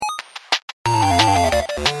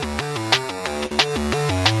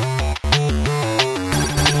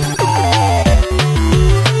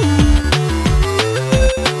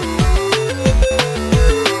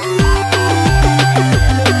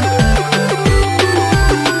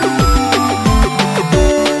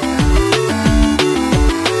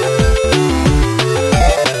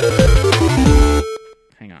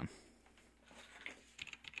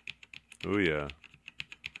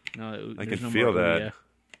I There's can no feel more that. Ouya.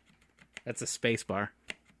 That's a space bar.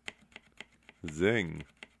 Zing.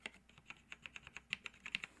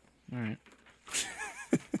 All right.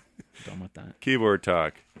 Done with that. Keyboard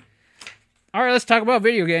talk. All right, let's talk about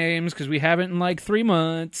video games because we haven't in like 3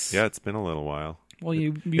 months. Yeah, it's been a little while. Well,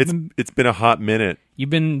 It's been a hot minute. you've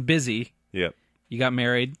been busy. Yep. You got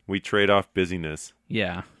married. We trade off busyness.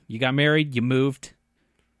 Yeah. You got married. You moved.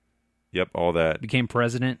 Yep, all that. Became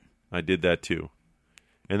president. I did that too.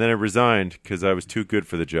 And then I resigned because I was too good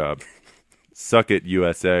for the job. Suck it,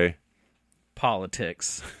 USA.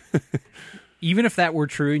 Politics. Even if that were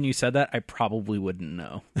true and you said that, I probably wouldn't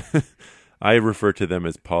know. I refer to them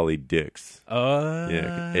as poly dicks.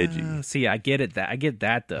 Yeah, edgy. See, I get it. I get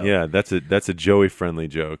that though. Yeah, that's a Joey friendly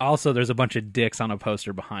joke. Also, there's a bunch of dicks on a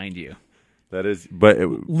poster behind you, That is, but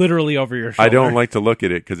literally over your shoulder. I don't like to look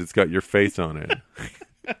at it because it's got your face on it.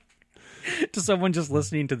 To someone just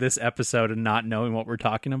listening to this episode and not knowing what we're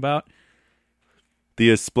talking about. The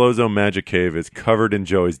Esplozo Magic Cave is covered in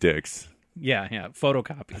Joey's dicks. Yeah,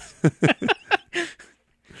 photocopies.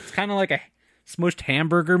 It's kind of like a smushed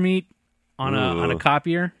hamburger meat on a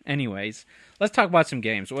copier. Anyways, let's talk about some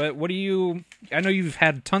games. What do you? I know you've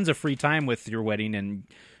had tons of free time with your wedding and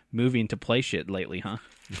moving to play shit lately, huh?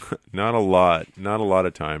 Not a lot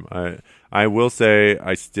of time. I will say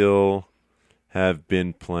I still have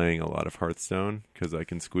been playing a lot of Hearthstone because I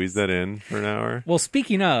can squeeze that in for an hour. Well,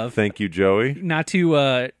 speaking of, Thank you, Joey. not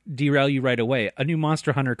to derail you right away, a new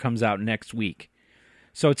Monster Hunter comes out next week.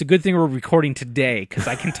 So it's a good thing we're recording today because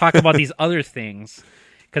I can talk about these other things.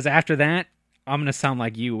 Because after that, I'm going to sound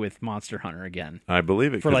like you with Monster Hunter again. I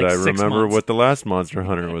believe it For because like I 6 remember months. what the last Monster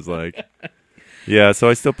Hunter was like. Yeah, so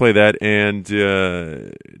I still play that, and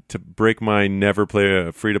to break my never play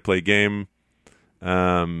a free-to-play game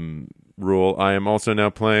rule, I am also now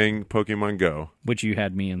playing Pokemon Go. Which you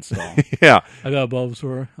had me install. Yeah, I got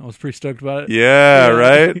Bulbasaur. I was pretty stoked about it. yeah,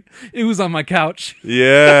 right? It was on my couch.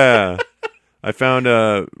 Yeah. I found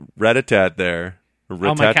a Rattata there. On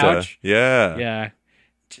my couch? Yeah. Yeah.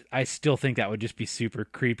 I still think that would just be super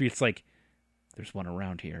creepy. It's like, there's one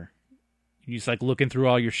around here. You just like looking through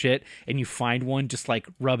all your shit and you find one just like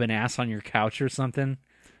rubbing ass on your couch or something.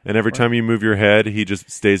 And every time you move your head, he just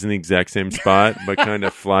stays in the exact same spot, but kind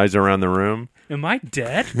of flies around the room. Am I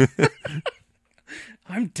dead?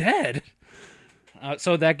 I'm dead.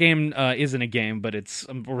 So that game isn't a game, but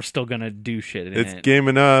we're still gonna do shit in It's it. game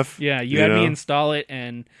enough. Yeah, you had me install it,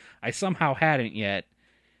 and I somehow hadn't yet.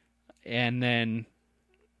 And then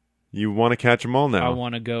You want to catch them all now. I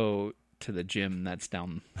want to go to the gym that's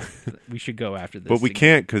down. We should go after this. But we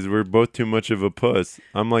can't because we're both too much of a puss.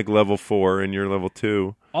 I'm like level 4 and you're level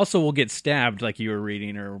 2. Also, we'll get stabbed like you were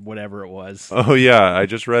reading or whatever it was. Oh, yeah. I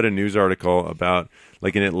just read a news article about,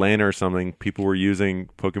 like in Atlanta or something, people were using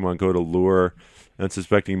Pokemon Go to lure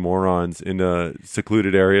unsuspecting morons into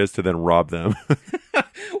secluded areas to then rob them.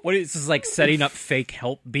 What is this, like setting up fake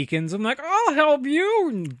help beacons? I'm like, I'll help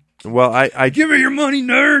you. Well, I Give me your money,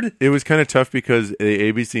 nerd. it was kind of tough because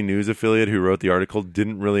the ABC News affiliate who wrote the article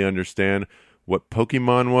didn't really understand what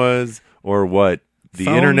Pokemon was or what the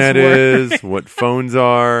Phones internet were. is, what phones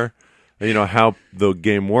are, how the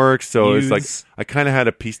game works. So it's like Use. I kind of had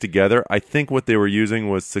to piece together. I think what they were using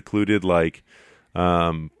was secluded like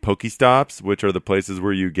Pokestops, which are the places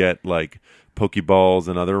where you get like Pokeballs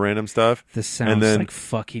and other random stuff. This sounds And then- like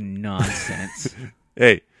fucking nonsense.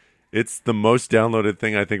 Hey, it's the most downloaded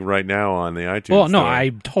thing I think right now on the iTunes Well, no, store. I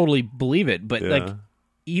totally believe it. But Yeah. like,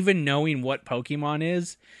 even knowing what Pokemon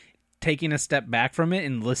is, taking a step back from it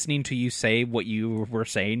and listening to you say what you were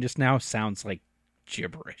saying just now sounds like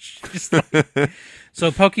gibberish. Just like, so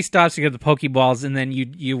Pokestops, you get the Pokeballs, and then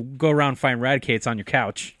you go around and find Raticates on your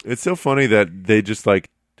couch. It's so funny that they just like,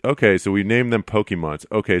 okay, so we named them Pokemons.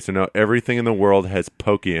 Okay, so now everything in the world has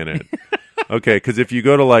Poke in it. Okay, because if you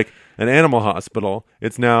go to like an animal hospital,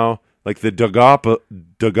 it's now like the dog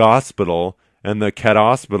hospital and the cat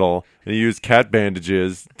hospital, and you use cat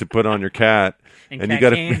bandages to put on your cat, And you cat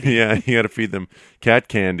gotta candy. you gotta feed them cat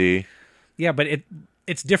candy. Yeah, but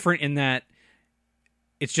it's different in that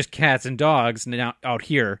it's just cats and dogs now out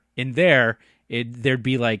here. In there, there'd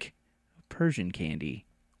be like Persian candy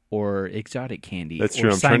or exotic candy. That's or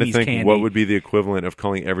true. I'm trying to Siamese think candy. what would be the equivalent of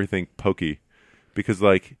calling everything Pokey, because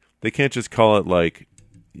like they can't just call it like,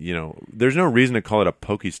 there's no reason to call it a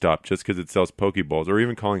Pokestop just because it sells Pokeballs, or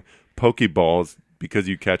even calling Pokeballs because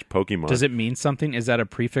you catch Pokemon. Does it mean something? Is that a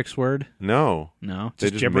prefix word? No, No, they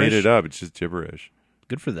just just gibberish. made it up. It's just gibberish.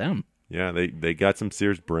 Good for them. Yeah, they got some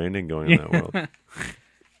Sears branding going in that world.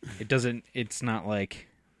 It doesn't. It's not like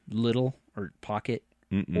little or pocket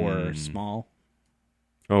or small.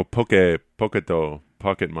 Oh, Poketo,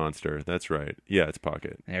 Pocket Monster. That's right. Yeah, it's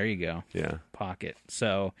Pocket. There you go. Yeah. Pocket.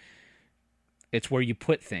 So it's where you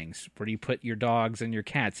put things. Where you put your dogs and your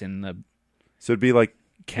cats in the So it'd be like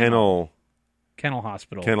kennel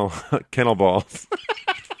hospital. kennel balls.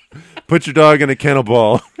 Put your dog in a kennel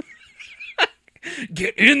ball.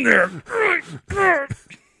 Get in there.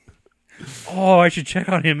 Oh, I should check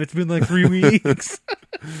on him. It's been like 3 weeks.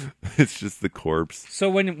 It's just the corpse.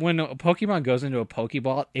 So when a Pokemon goes into a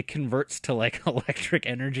Pokeball, it converts to like electric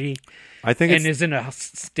energy I think and is in a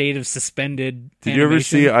state of suspended Did you ever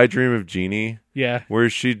animation. see I Dream of Jeannie? Yeah. Where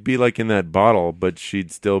she'd be like in that bottle, but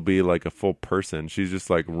she'd still be like a full person. She's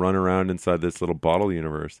just like run around inside this little bottle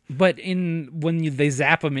universe. But they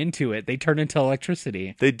zap them into it, they turn into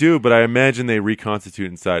electricity. They do, but I imagine they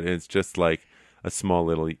reconstitute inside, and it's just like a small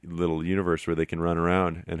little universe where they can run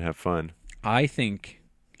around and have fun. I think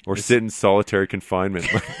Or sit in solitary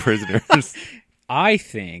confinement like prisoners. I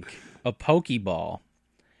think a Pokeball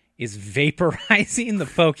is vaporizing the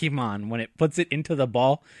Pokemon when it puts it into the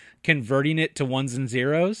ball, converting it to ones and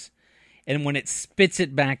zeros, and when it spits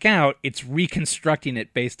it back out, it's reconstructing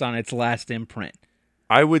it based on its last imprint.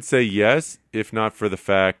 I would say yes, if not for the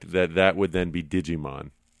fact that would then be Digimon.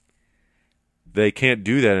 They can't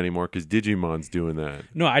do that anymore because Digimon's doing that.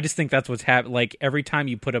 No, I just think that's what's happening. Like, every time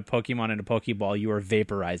you put a Pokemon in a Pokeball, you are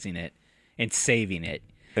vaporizing it and saving it.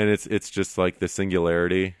 And it's just like the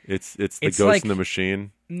singularity. It's the It's ghost like- in the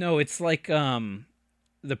machine. No, it's like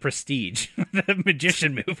the Prestige, the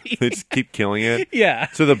magician movie. They just keep killing it. Yeah.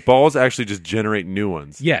 So the balls actually just generate new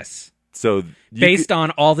ones. Yes. So Based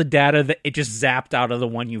on all the data that it just zapped out of the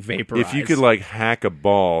one you vaporized. if you could like hack a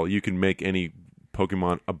ball, you can make any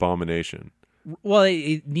Pokemon abomination. Well,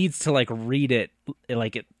 it needs to like read it,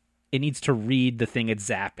 like it needs to read the thing it's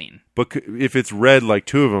zapping. But if it's red, like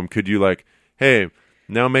two of them, could you like, hey,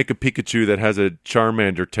 now make a Pikachu that has a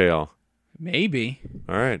Charmander tail? Maybe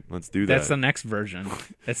All right, let's do that. that's the next version.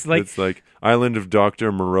 It's like It's like Island of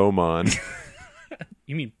Dr. Moromon.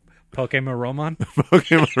 you mean Pokemon?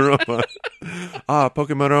 Pokemon.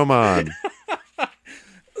 Pokemon.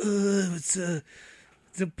 It's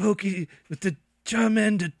a Poke with the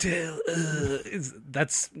Charmander tail.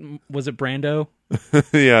 Was it Brando?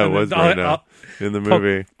 Yeah, it was right now in the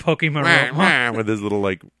movie. Pokemon. With his little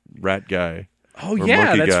like rat guy. Oh or yeah,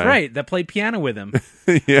 monkey that's guy. right. That played piano with him.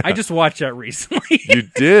 Yeah, I just watched that recently. you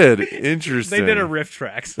did. Interesting. They did a riff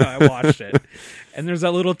track, so I watched it. And there's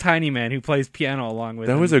that little tiny man who plays piano along with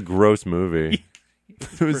him. That was a gross movie. It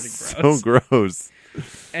was pretty so gross.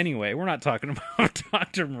 Anyway, we're not talking about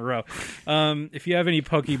Dr. Moreau. If you have any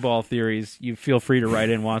Pokeball theories, you feel free to write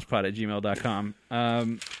in waspod@gmail.com.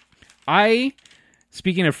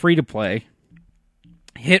 Speaking of free to play,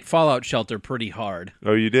 hit Fallout Shelter pretty hard.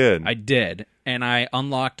 Oh, you did? I did, and I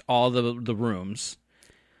unlocked all the rooms,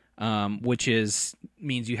 which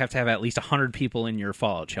means you have to have at least 100 people in your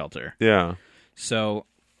Fallout Shelter. Yeah. So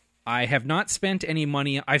I have not spent any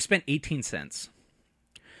money. I've spent 18 cents,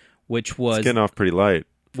 which was It's getting off pretty light.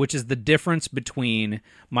 which is the difference between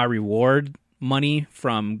my reward money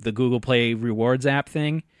from the Google Play Rewards app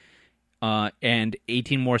thing, and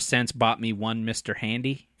 18 more cents bought me one Mr.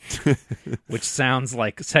 Handy, which sounds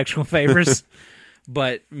like sexual favors.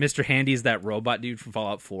 But Mr. Handy is that robot dude from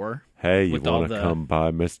Fallout 4. Hey, you with all want to the- come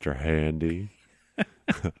by Mr. Handy?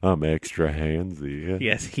 I'm extra handsy.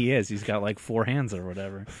 Yes, he is. He's got like 4 hands or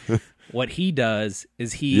whatever. What he does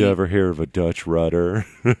is You ever hear of a Dutch rudder?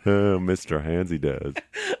 Mr. Handsy does.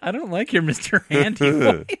 I don't like your Mr. Handy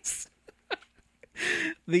voice.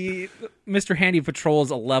 The Mr. Handy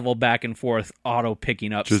patrols a level back and forth, auto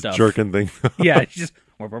picking up Just stuff. jerking things up. Yeah, it's just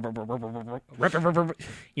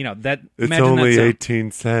that. It's imagine only that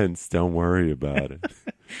 18 cents. Don't worry about it.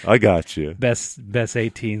 I got you. best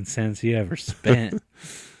 18 cents you ever spent,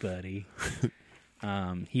 buddy.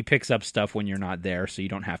 He picks up stuff when you're not there, so you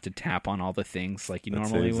don't have to tap on all the things like you That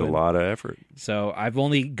normally saves would. a lot of effort. So I've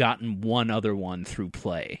only gotten one other one through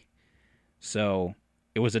play. So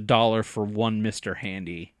it was $1 for one Mr.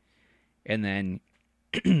 Handy. And then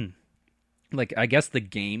like I guess the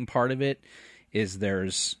game part of it is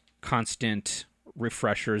there's constant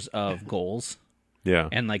refreshers of goals. Yeah.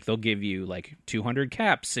 And like they'll give you like 200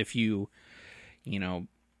 caps if you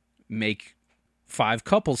make 5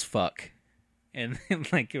 couples fuck. And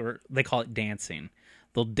like they call it dancing.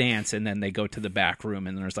 They'll dance and then they go to the back room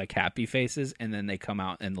and there's like happy faces and then they come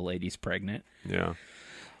out and the lady's pregnant. Yeah.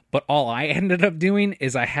 But all I ended up doing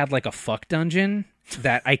is I had like a fuck dungeon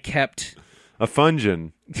that I kept A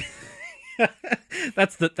fungin.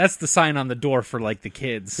 That's the sign on the door for like the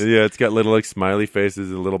kids. Yeah, it's got little like smiley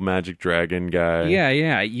faces, a little magic dragon guy.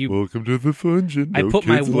 Yeah. Welcome to the dungeon. I No put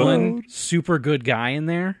my kids one allowed. super good guy in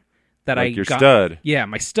there that Like I your got. stud. Yeah,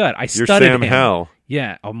 my stud. I You're studded Sam him. Hell.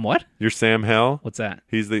 Yeah. What? You're Sam Hell. What's that?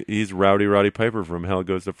 He's Roddy Piper from Hell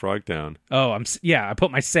Goes to Frogtown. Oh, I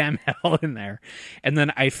put my Sam Hell in there, and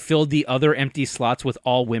then I filled the other empty slots with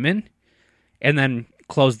all women, and then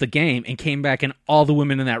closed the game and came back, and all the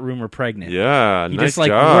women in that room were pregnant. Yeah, He nice just like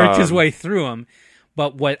job. worked his way through them.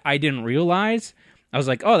 But what I didn't realize, I was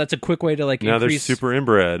like, oh, that's a quick way to like Now increase. they're super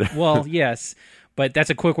inbred. Well, yes, but that's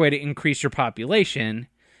a quick way to increase your population.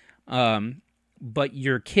 But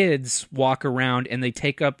your kids walk around and they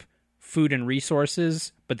take up food and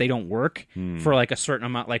resources, but they don't work for like a certain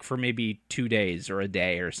amount, like for maybe 2 days or a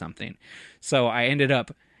day or something. So I ended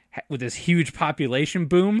up with this huge population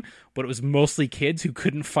boom, but it was mostly kids who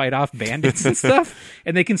couldn't fight off bandits and stuff,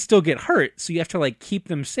 and they can still get hurt. So you have to like keep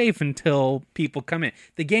them safe until people come in.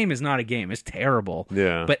 The game is not a game; it's terrible.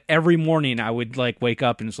 Yeah. But every morning I would like wake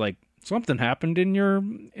up and it's like something happened in your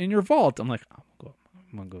vault. I'm like,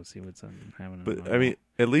 I'm gonna go see what's happening. But I mean,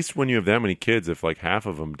 at least when you have that many kids, if like half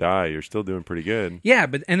of them die, you're still doing pretty good. yeah,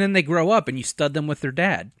 but and then they grow up and you stud them with their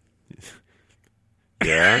dad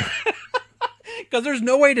Yeah. because there's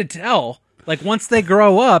no way to tell. Like once they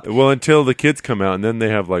grow up, Well, until the kids come out, and then they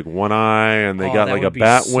have like one eye, and they Oh, got that like a would be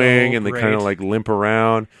bat so wing, and they kind of great. like limp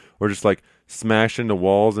around, or just like smash into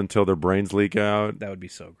walls until their brains leak out. that would be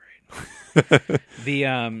so great.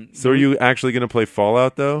 So, are you actually going to play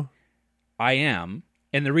Fallout though? I am,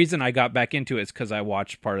 and the reason I got back into it is because I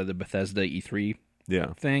watched part of the Bethesda E3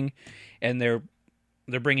 Yeah. thing, and they're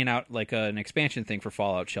bringing out like an expansion thing for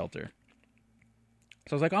Fallout Shelter.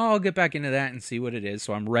 So I was like, oh, I'll get back into that and see what it is.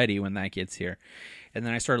 So I'm ready when that gets here. And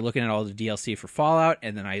then I started looking at all the DLC for Fallout,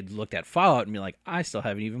 and then I looked at Fallout and be like, I still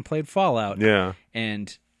haven't even played Fallout. Yeah.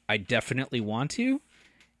 And I definitely want to.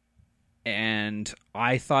 And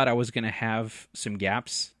I thought I was going to have some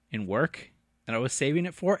gaps in work that I was saving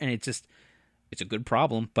it for, and it's a good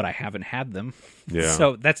problem, but I haven't had them. Yeah.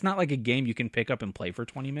 So that's not like a game you can pick up and play for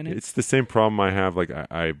 20 minutes. It's the same problem I have. Like,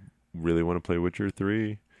 I really want to play Witcher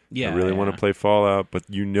 3. Yeah, I really want to play Fallout, but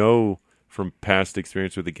you know from past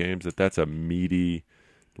experience with the games that's a meaty,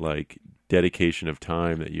 like, dedication of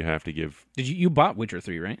time that you have to give. Did you bought Witcher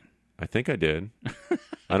 3, right? I think I did.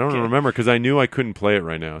 I don't remember because I knew I couldn't play it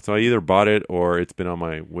right now. So I either bought it or it's been on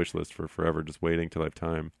my wish list for forever, just waiting till I have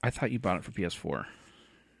time. I thought you bought it for PS4.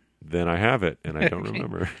 Then I have it, and I don't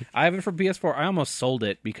remember. I have it for PS4. I almost sold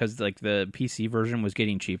it because like the PC version was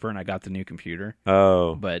getting cheaper, and I got the new computer.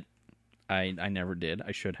 Oh. But I never did.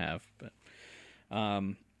 I should have. But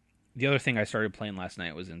the other thing I started playing last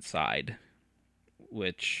night was Inside,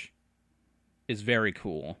 which is very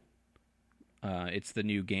cool. It's the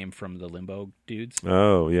new game from the Limbo dudes.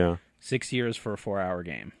 Oh, yeah. 6 years for a 4-hour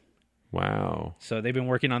game. Wow. So they've been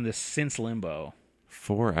working on this since Limbo.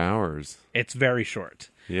 4 hours. It's very short.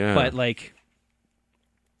 Yeah. But like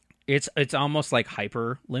it's almost like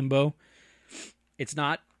hyper Limbo. It's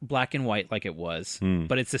not black and white like it was,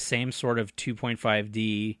 but it's the same sort of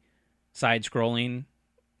 2.5D side scrolling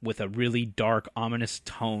with a really dark, ominous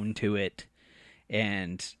tone to it.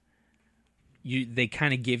 And they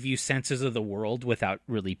kind of give you senses of the world without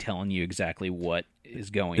really telling you exactly what is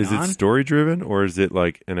going on. Is it story driven or is it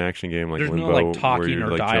like an action game like There's no, Limbo like, talking where you're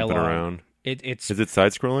or like dialogue. jumping around? It's Is it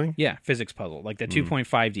side scrolling? yeah, physics puzzle, like the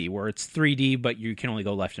 2.5D where it's 3D but you can only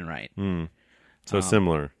go left and right. So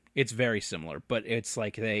similar. It's very similar, but it's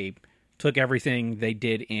like they took everything they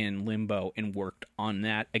did in Limbo and worked on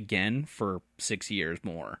that again for 6 years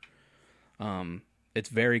more. It's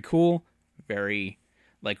very cool. Very,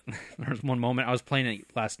 like, there's one moment I was playing it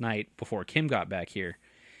last night before Kim got back here,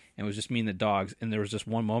 and it was just me and the dogs, and there was just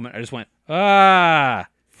one moment I just went, ah!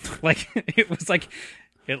 Like, it was like,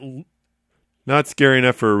 Not scary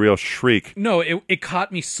enough for a real shriek. no, it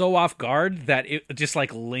caught me so off guard that it just,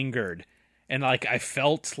 like, lingered. And, like, I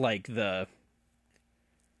felt like it's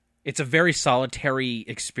a very solitary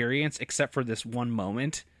experience, except for this one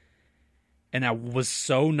moment. And I was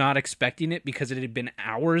so not expecting it because it had been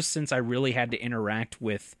hours since I really had to interact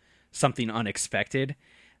with something unexpected,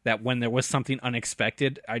 that when there was something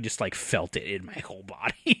unexpected, I just, like, felt it in my whole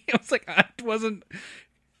body. I was like,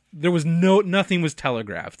 nothing was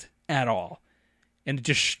telegraphed at all. And it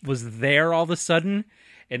just was there all of a sudden.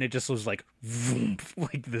 And it just was like, vroom,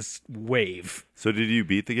 like this wave. So did you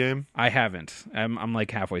beat the game? I haven't. I'm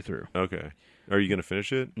like halfway through. Okay. Are you going to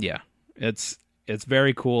finish it? Yeah, it's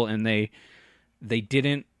very cool, and they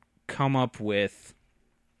didn't come up with.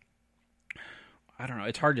 I don't know.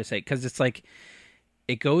 It's hard to say because it's like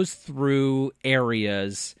it goes through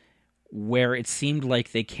areas where it seemed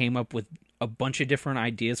like they came up with a bunch of different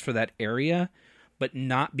ideas for that area, but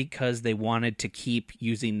not because they wanted to keep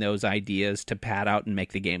using those ideas to pad out and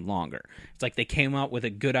make the game longer. It's like they came out with a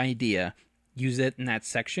good idea, use it in that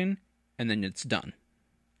section, and then it's done.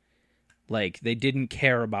 Like, they didn't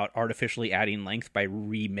care about artificially adding length by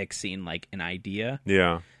remixing, like, an idea.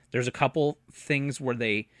 Yeah. There's a couple things where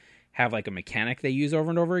they have, like, a mechanic they use over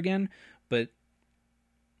and over again, but,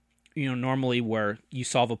 you know, normally where you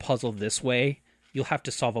solve a puzzle this way, you'll have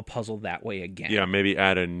to solve a puzzle that way again. Yeah, maybe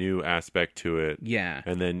add a new aspect to it. Yeah.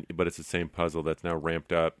 And then, but it's the same puzzle that's now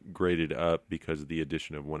ramped up, graded up because of the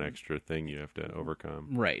addition of one extra thing you have to overcome.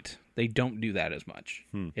 Right. They don't do that as much.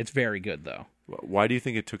 It's very good, though. Why do you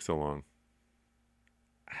think it took so long?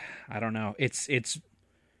 I don't know. It's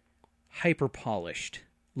hyper polished.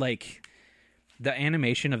 Like, the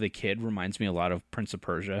animation of the kid reminds me a lot of Prince of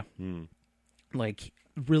Persia. Like,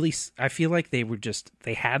 really, I feel like they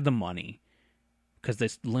had the money, because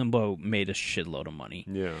this Limbo made a shitload of money.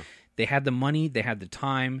 Yeah. They had the money, they had the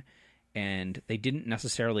time, and they didn't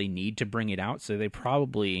necessarily need to bring it out, so they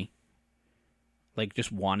probably, like,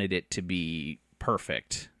 just wanted it to be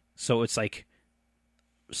perfect. So it's like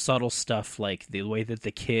subtle stuff, like the way that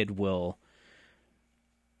the kid will,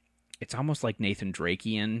 it's almost like Nathan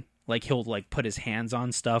Drakean, like he'll like put his hands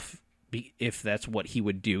on stuff if that's what he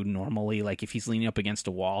would do normally. Like if he's leaning up against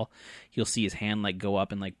a wall, you'll see his hand like go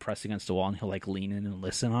up and like press against the wall, and he'll like lean in and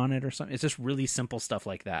listen on it or something. It's just really simple stuff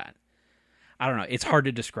like that. I don't know, it's hard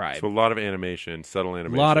to describe. So a lot of animation, subtle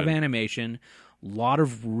animation. A lot of animation, a lot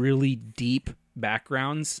of really deep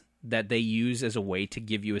backgrounds that they use as a way to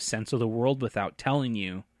give you a sense of the world without telling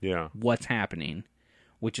you what's happening,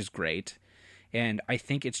 which is great. And I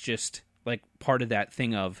think it's just like part of that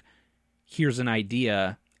thing of, here's an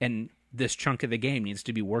idea, and this chunk of the game needs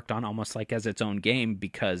to be worked on almost like as its own game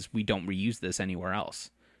because we don't reuse this anywhere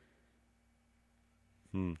else.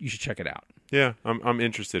 You should check it out. Yeah, I'm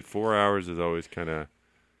interested. 4 hours is always kind of...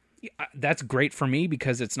 That's great for me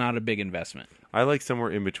because it's not a big investment. I like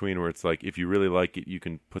somewhere in between where it's like, if you really like it, you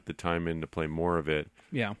can put the time in to play more of it.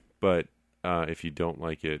 Yeah. But if you don't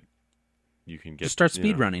like it, you can get... Just start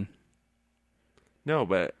speedrunning. No,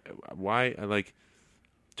 but why? I like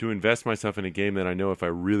to invest myself in a game that I know if I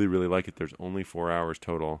really, really like it, there's only 4 hours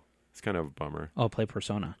total. It's kind of a bummer. Oh, play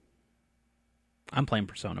Persona. I'm playing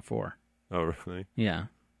Persona 4. Oh, really? Yeah.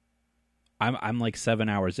 I'm like 7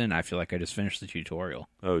 hours in. I feel like I just finished the tutorial.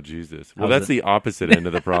 Oh, Jesus. Well, that's the opposite end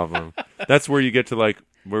of the problem. That's where you get to like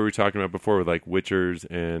where we were talking about before with like Witchers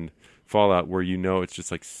and Fallout, where you know it's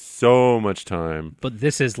just like so much time. But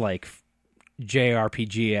this is like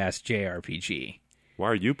JRPG-ass JRPG. Why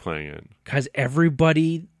are you playing it? Because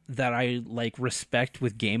everybody that I like respect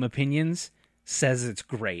with game opinions says it's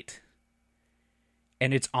great.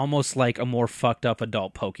 And it's almost like a more fucked up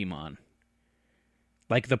adult Pokemon.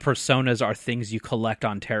 Like the personas are things you collect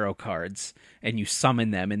on tarot cards and you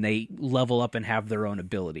summon them and they level up and have their own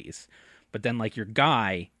abilities. But then like your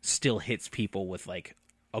guy still hits people with like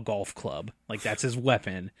a golf club. Like that's his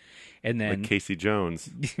weapon. And then like Casey Jones.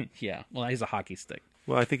 Yeah. Well, he's a hockey stick.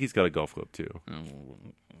 Well, I think he's got a golf club too.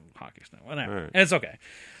 Hockey stick. Whatever. Right. It's okay.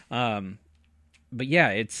 But yeah,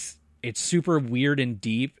 it's super weird and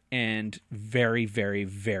deep and very, very,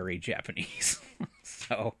 very Japanese.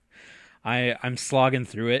 So I'm slogging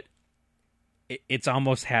through it. It's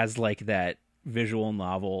almost has like that visual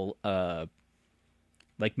novel,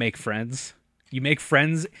 like Make Friends. You make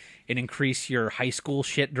friends and increase your high school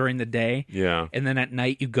shit during the day. Yeah. And then at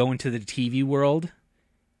night you go into the TV world,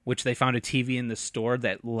 which they found a TV in the store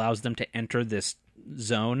that allows them to enter this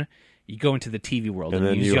zone. You go into the TV world and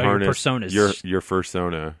then use you your harness personas. Your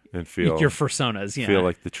fursona and feel your personas, yeah. Feel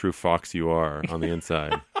like the true fox you are on the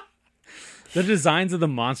inside. The designs of the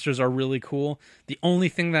monsters are really cool. The only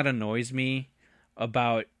thing that annoys me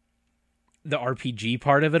about the RPG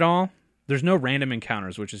part of it all, there's no random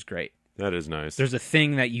encounters, which is great. That is nice. There's a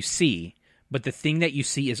thing that you see, but the thing that you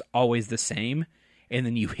see is always the same, and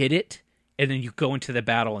then you hit it, and then you go into the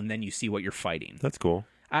battle, and then you see what you're fighting. That's cool.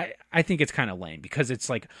 I think it's kind of lame, because it's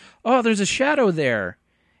like, oh, there's a shadow there.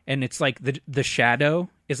 And it's like the shadow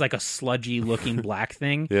is like a sludgy looking black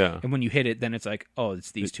thing. Yeah. And when you hit it, then it's like, oh,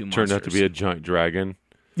 it's these two Turned monsters. out to be a giant dragon.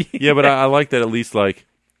 Yeah, but I like that at least like...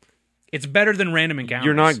 It's better than random encounters.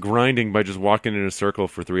 You're not grinding by just walking in a circle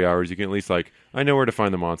for 3 hours. You can at least like, I know where to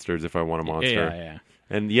find the monsters if I want a monster. Yeah.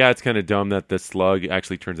 And yeah, it's kind of dumb that the slug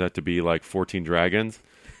actually turns out to be like 14 dragons.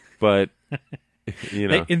 But, you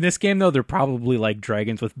know. In this game, though, they're probably like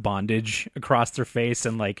dragons with bondage across their face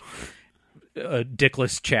and like...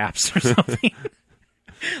 dickless chaps or something.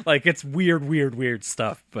 Like it's weird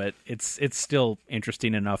stuff, but it's still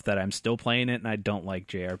interesting enough that I'm still playing it, and I don't like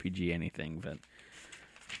JRPG anything. But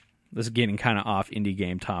this is getting kind of off indie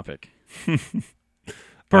game topic.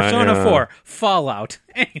 Persona 4, Fallout.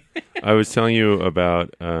 I was telling you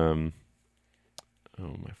about. Oh,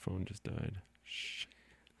 my phone just died. Shit.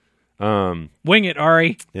 Wing it,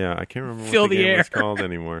 Ari. Yeah, I can't remember Fill what the the game air. was called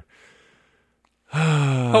anymore.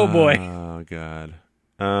 Oh boy. Oh god.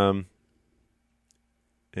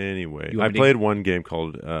 Anyway, You I want me to- played one game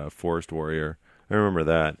called Forest Warrior. I remember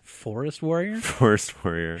that. Forest Warrior? Forest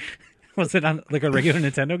Warrior. Was it on like a regular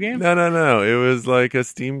Nintendo game? No. It was like a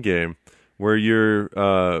Steam game where you're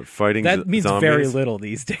fighting That means zombies. very little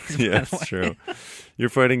these days. by Yeah, the way. it's true. You're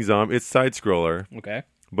fighting zombies. It's side scroller, Okay.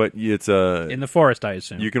 but it's a In the forest, I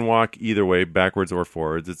assume. you can walk either way, backwards or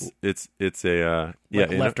forwards. It's a Like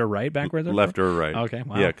left or right, backwards or left or right. Okay,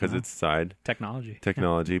 wow, Yeah, because wow. it's side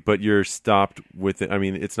technology. but you're stopped with it. I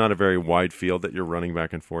mean, it's not a very wide field that you're running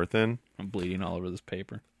back and forth in. I'm bleeding all over this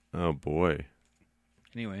paper. Oh boy.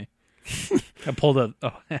 Anyway, I pulled a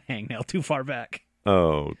hangnail too far back.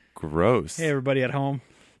 Oh, gross. Hey, everybody at home.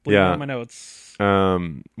 Bleeding Yeah. out my notes.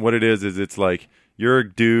 What it is it's like you're a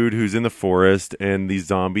dude who's in the forest and these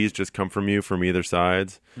zombies just come from you from either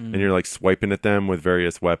sides and you're like swiping at them with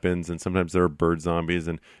various weapons, and sometimes there are bird zombies,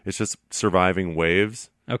 and it's just surviving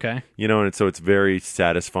waves, Okay. and so it's very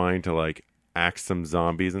satisfying to like axe some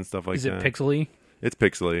zombies and stuff like Is it that. pixely? It's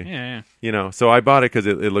pixely. Yeah. So I bought it because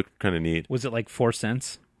it looked kind of neat. Was it like 4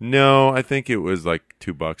 cents? No, I think it was like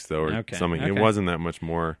 $2 though, or Okay, something. It okay. wasn't that much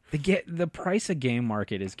more. The price of game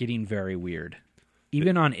market is getting very weird.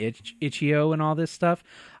 Even on Itch.io and all this stuff.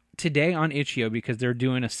 Today on Itch.io, because they're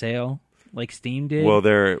doing a sale like Steam did. Well,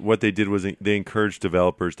 what they did was they encouraged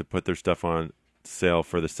developers to put their stuff on sale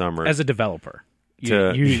for the summer. as a developer,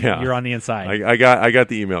 Yeah. you're on the inside. I got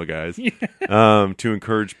the email, guys. To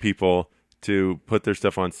encourage people to put their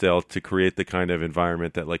stuff on sale to create the kind of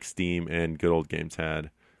environment that like Steam and Good Old Games had.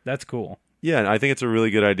 That's cool. Yeah, I think it's a really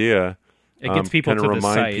good idea. It gets people kind to of the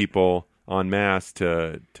remind site. people en masse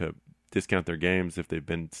to discount their games if they've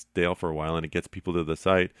been stale for a while, and it gets people to the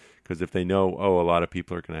site because if they know, a lot of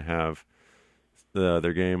people are going to have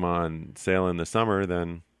their game on sale in the summer,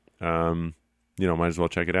 then might as well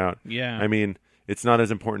check it out. Yeah. I mean, it's not as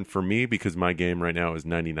important for me because my game right now is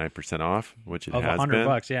 99% off, which it Of has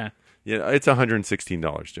 $100, been. yeah. Yeah, it's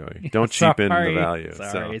 $116, Joey. Don't cheapen the value.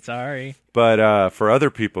 Sorry. But for other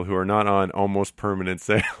people who are not on almost permanent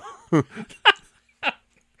sale,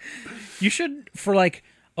 You should, for like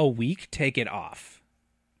a week, take it off.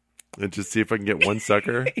 and just see if I can get one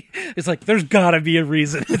sucker. It's like, there's got to be a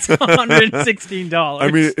reason it's $116. I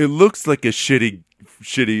mean, it looks like a shitty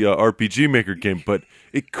RPG Maker game, but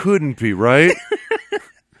it couldn't be, right?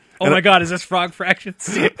 oh my God, is this Frog Fractions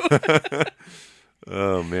too?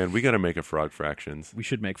 Oh man, we got to make a Frog Fractions. We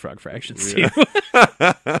should make Frog Fractions too.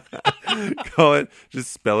 Call it.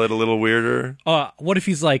 Just spell it a little weirder. What if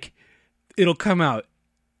he's like, it'll come out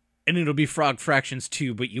and it'll be Frog Fractions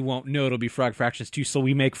 2, but you won't know it'll be Frog Fractions 2, so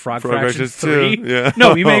we make Frog Fractions 3. 2, yeah.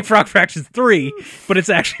 No, we make Frog Fractions 3, but it's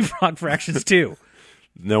actually Frog Fractions 2.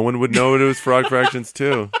 No one would know it was Frog Fractions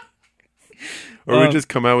 2. Or we just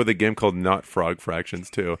come out with a game called Not Frog Fractions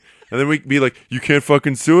 2. And then we'd be like, you can't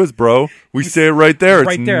fucking sue us, bro. We say it right there.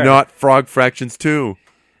 Right It's there. not Frog Fractions 2.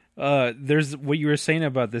 There's what you were saying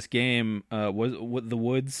about this game, was what the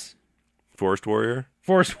woods? Forest Warrior?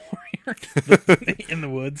 Forest Warrior in the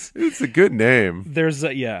woods. It's a good name. There's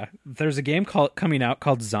a game coming out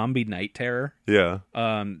called Zombie Night Terror. Yeah.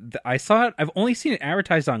 I saw it. I've only seen it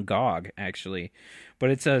advertised on GOG actually, but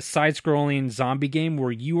it's a side-scrolling zombie game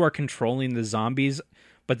where you are controlling the zombies,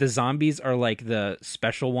 but the zombies are like the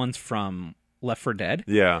special ones from Left 4 Dead.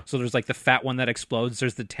 Yeah. So there's like the fat one that explodes.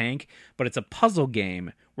 There's the tank, but it's a puzzle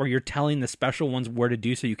game where you're telling the special ones where to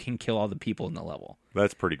do so you can kill all the people in the level.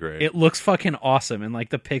 That's pretty great. It looks fucking awesome, and like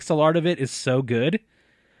the pixel art of it is so good.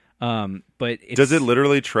 But Does it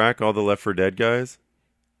literally track all the Left 4 Dead guys?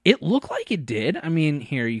 It looked like it did. I mean,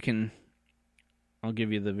 here you can. I'll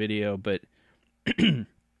give you the video, but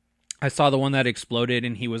I saw the one that exploded,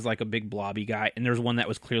 and he was like a big blobby guy, and there's one that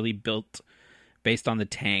was clearly built based on the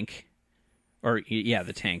tank, or yeah,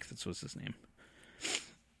 the tank. That's what's his name.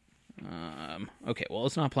 Okay, well,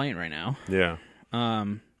 it's not playing right now. Yeah.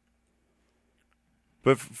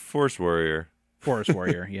 But Forest Warrior. Forest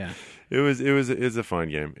Warrior, yeah. It's a fun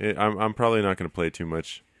game. I'm probably not going to play too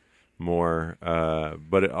much more,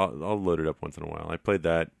 but I'll load it up once in a while. I played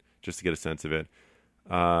that just to get a sense of it.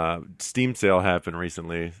 Steam sale happened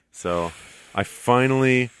recently, so I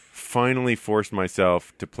finally forced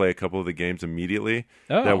myself to play a couple of the games immediately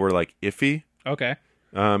that were like iffy. Okay.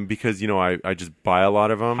 Because I just buy a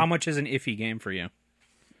lot of them. How much is an iffy game for you?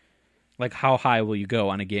 Like, how high will you go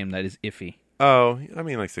on a game that is iffy? Oh, I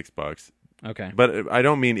mean, like $6. Okay. But I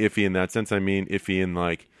don't mean iffy in that sense. I mean iffy in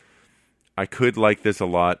like, I could like this a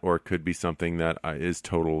lot, or it could be something that is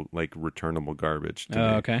total like returnable garbage to me.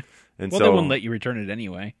 Okay. And Well, so they wouldn't let you return it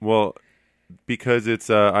anyway. well, because it's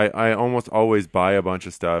I almost always buy a bunch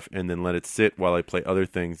of stuff and then let it sit while I play other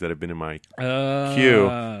things that have been in my queue,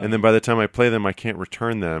 and then by the time I play them, I can't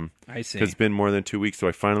return them. I see. Because it's been more than 2 weeks. So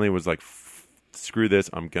I finally was like, screw this,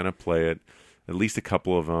 I'm gonna play it, at least a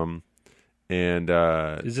couple of them. And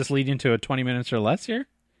is this leading to a 20 minutes or less here?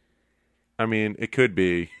 I mean, it could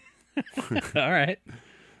be. All right.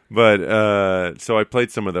 But so I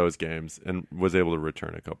played some of those games and was able to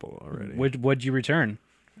return a couple already. What'd you return?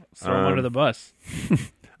 Throw them under the bus.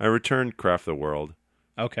 I returned Craft the World,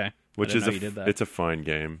 Okay. which I is didn't know you did that. it's a fine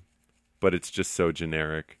game, but it's just so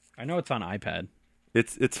generic. I know it's on iPad.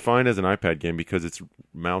 It's fine as an iPad game because it's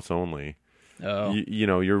mouse only. Oh.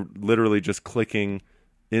 You're literally just clicking.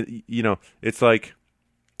 It's like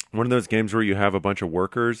one of those games where you have a bunch of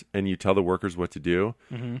workers and you tell the workers what to do.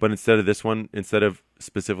 Mm-hmm. But instead of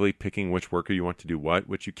specifically picking which worker you want to do what,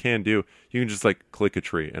 which you can do, you can just like click a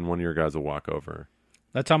tree and one of your guys will walk over.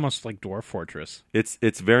 That's almost like Dwarf Fortress.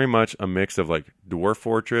 It's very much a mix of like Dwarf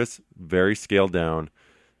Fortress, very scaled down,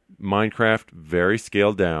 Minecraft, very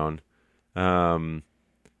scaled down,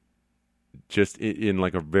 just in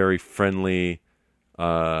like a very friendly,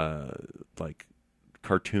 like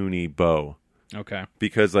cartoony bow. Okay.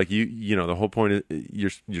 Because like the whole point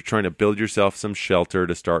is you're trying to build yourself some shelter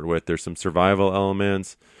to start with. There's some survival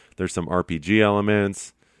elements. There's some RPG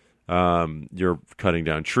elements. You're cutting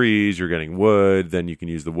down trees. You're getting wood. Then you can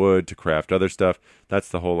use the wood to craft other stuff. That's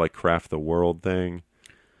the whole like craft the world thing.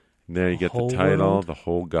 And then you get the title, world? the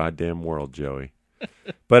whole goddamn world, Joey.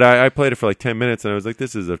 But I played it for like 10 minutes and I was like,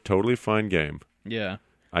 this is a totally fine game. Yeah.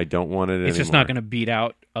 I don't want it anymore. It's just not going to beat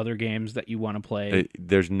out other games that you want to play.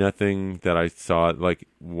 There's nothing that I saw, like,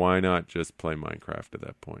 why not just play Minecraft at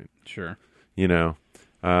that point? Sure.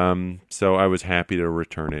 So I was happy to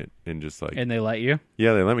return it and just like... And they let you?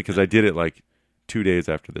 Yeah, they let me because I did it like 2 days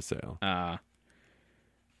after the sale.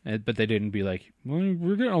 But they didn't be like, well,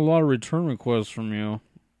 we're getting a lot of return requests from you.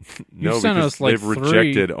 No, sent because us, like, they've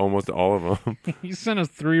rejected almost all of them. You sent us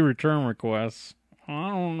 3 return requests. I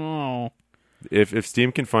don't know. If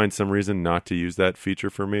Steam can find some reason not to use that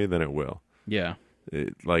feature for me, then it will. Yeah.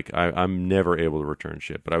 I'm never able to return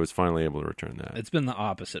shit, but I was finally able to return that. It's been the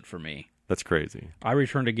opposite for me. That's crazy. I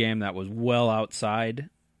returned a game that was well outside.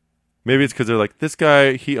 Maybe it's because they're like, this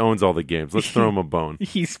guy, he owns all the games. Let's throw him a bone.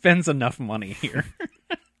 He spends enough money here.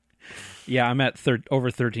 Yeah, I'm at over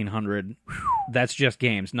 1,300. That's just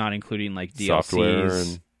games, not including like DLCs. Software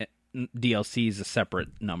and... DLC is a separate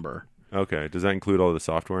number. Okay. Does that include all the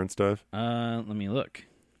software and stuff? Let me look.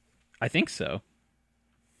 I think so.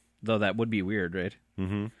 Though that would be weird, right?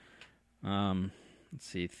 Mm-hmm. Let's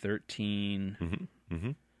see, 13... Mm-hmm.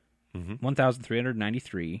 Mm-hmm. Mm-hmm.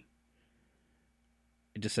 1,393.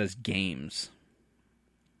 It just says games.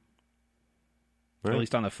 Right. At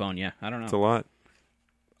least on the phone, yeah. I don't know. It's a lot.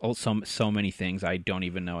 Oh, so many things I don't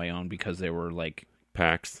even know I own because they were like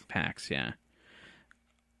Packs, yeah.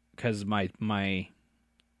 Because my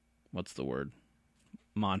what's the word?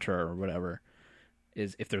 Mantra or whatever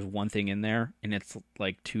is if there's one thing in there and it's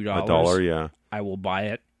like $2, $1, yeah. I will buy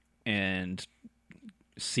it and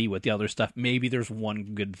see what the other stuff. Maybe there's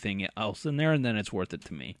one good thing else in there, and then it's worth it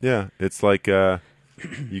to me. Yeah, it's like you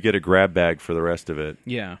get a grab bag for the rest of it.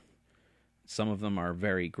 Yeah, some of them are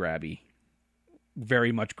very grabby,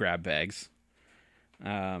 very much grab bags.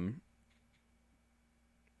 I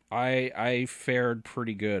fared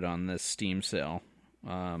pretty good on this Steam sale.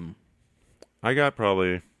 I got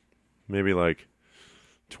probably maybe like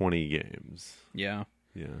 20 games. Yeah.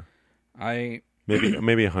 Maybe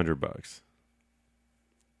 $100.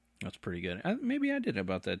 That's pretty good. Maybe I did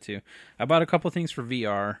about that too. I bought a couple things for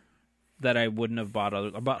VR that I wouldn't have bought.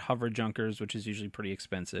 I bought Hover Junkers, which is usually pretty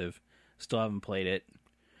expensive. Still haven't played it.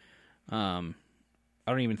 I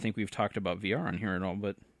don't even think we've talked about VR on here at all.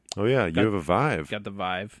 But oh yeah, you have a Vive. Got the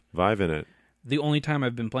Vive. Vive in it. The only time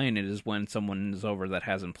I've been playing it is when someone is over that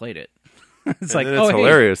hasn't played it. It's and like, it's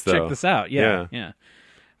hilarious, hey, though. check this out. Yeah.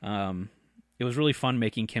 It was really fun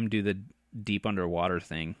making Kim do the deep underwater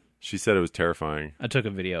thing. She said it was terrifying. I took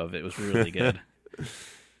a video of it. It was really good.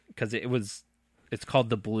 Because it's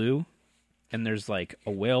called The Blue, and there's like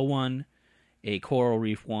a whale one, a coral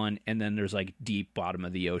reef one, and then there's like deep bottom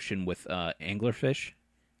of the ocean with anglerfish.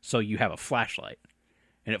 So you have a flashlight,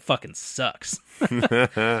 and it fucking sucks.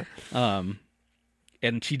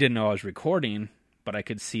 And she didn't know I was recording, but I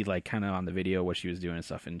could see like kind of on the video what she was doing and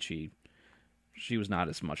stuff, and she was not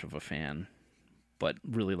as much of a fan, but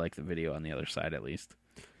really liked the video on the other side at least.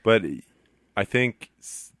 But I think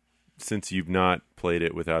since you've not played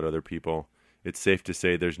it without other people, it's safe to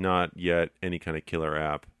say there's not yet any kind of killer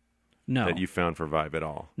app that you found for Vive at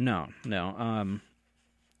all. No.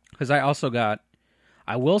 Because I also got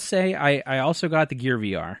the Gear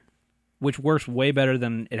VR, which works way better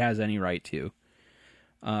than it has any right to.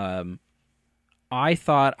 I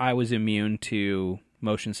thought I was immune to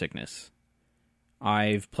motion sickness.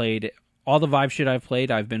 I've played all the Vive shit I've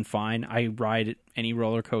played. I've been fine. I ride any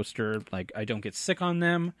roller coaster. Like, I don't get sick on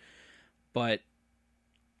them. But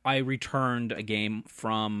I returned a game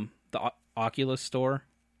from the Oculus store,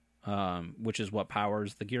 which is what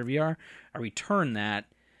powers the Gear VR. I returned that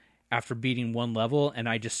after beating one level, and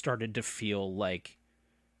I just started to feel like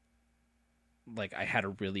I had a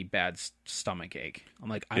really bad stomach ache. I'm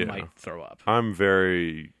like, I might throw up.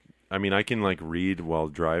 I can like read while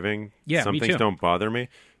driving. Yeah, some me things too. don't bother me,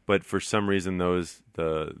 but for some reason those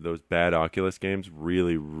bad Oculus games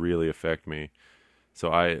really, really affect me. So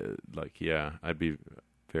I'd be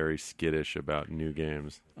very skittish about new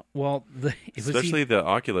games. Well, especially the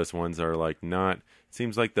Oculus ones are like not. It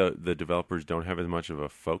seems like the developers don't have as much of a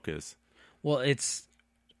focus. Well, it's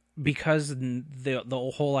because the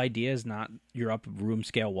whole idea is not you're up room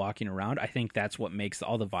scale walking around. I think that's what makes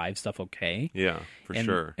all the Vive stuff okay. Yeah, for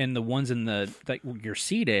sure. And the ones in that you're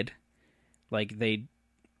seated, like they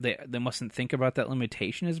mustn't think about that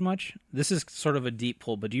limitation as much. This is sort of a deep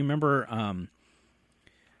pull, but do you remember?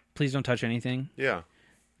 Please Don't Touch Anything. Yeah.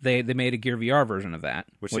 They made a Gear VR version of that,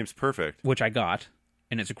 which seems perfect. Which I got,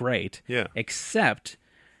 and it's great. Yeah. Except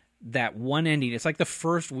that one ending, it's like the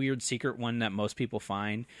first weird secret one that most people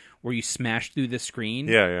find, where you smash through the screen.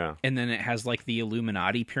 Yeah, yeah. And then it has like the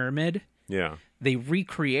Illuminati pyramid. Yeah. They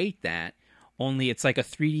recreate that, only it's like a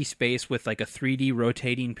 3D space with like a 3D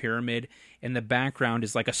rotating pyramid, and the background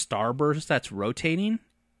is like a starburst that's rotating.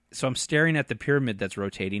 So I'm staring at the pyramid that's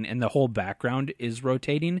rotating, and the whole background is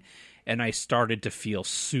rotating, and I started to feel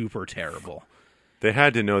super terrible. They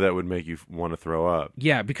had to know that would make you want to throw up.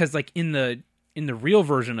 Yeah, because like in the real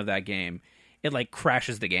version of that game, it like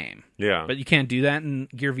crashes the game. Yeah. But you can't do that in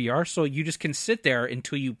Gear VR, so you just can sit there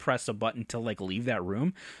until you press a button to like leave that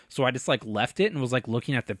room. So I just like left it and was like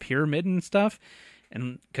looking at the pyramid and stuff,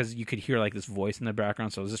 and because you could hear like this voice in the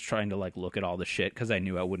background, so I was just trying to like look at all the shit because I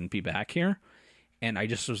knew I wouldn't be back here. And I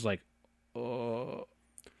just was like, uh-oh.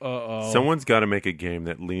 Someone's got to make a game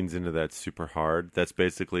that leans into that super hard. That's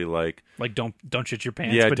basically like don't shit your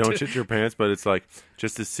pants. Yeah, don't shit your pants. But it's like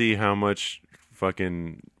just to see how much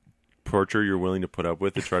fucking torture you're willing to put up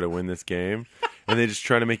with to try to win this game, and they just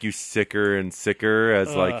try to make you sicker and sicker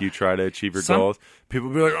as like you try to achieve your goals. People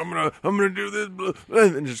be like, I'm gonna do this,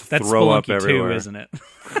 and just that's throw Spelunky up everywhere, 2, isn't it?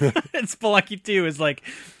 And Spelunky 2 is like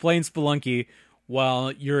playing Spelunky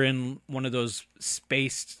while you're in one of those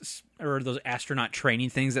space or those astronaut training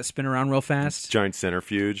things that spin around real fast. Giant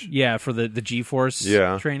centrifuge. Yeah, for the G-force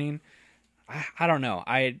training. I don't know.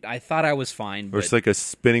 I thought I was fine. Or but it's like a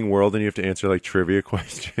spinning world and you have to answer like trivia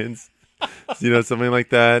questions. Something like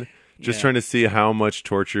that. Just trying to see how much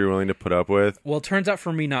torture you're willing to put up with. Well, it turns out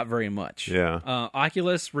for me, not very much. Yeah.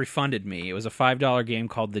 Oculus refunded me. It was a $5 game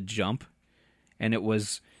called The Jump. And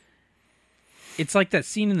it's like that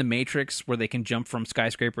scene in The Matrix where they can jump from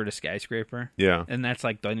skyscraper to skyscraper. Yeah. And that's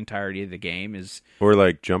like the entirety of the game is... Or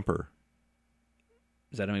like Jumper.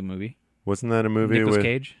 Is that a movie? Wasn't that a movie Nicolas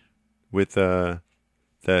Cage? With that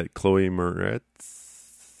Chloe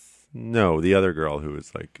Moretz? No, the other girl who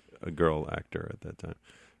was like a girl actor at that time.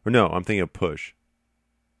 Or no, I'm thinking of Push.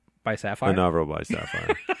 By Sapphire? The novel by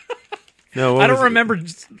Sapphire. No, I don't remember.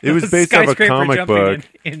 It was based off a comic book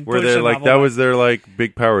in where they're like that was their like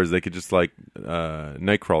big powers. They could just like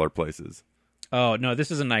Nightcrawler places. Oh no, this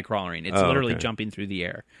isn't Nightcrawling. It's literally jumping through the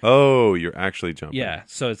air. Oh, you're actually jumping. Yeah,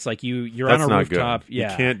 so it's like you're That's on a not rooftop. Good.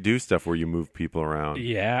 Yeah, you can't do stuff where you move people around.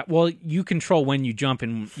 Yeah, well, you control when you jump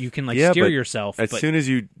and you can like steer yourself. As soon as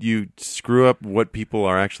you screw up what people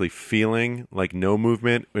are actually feeling, like no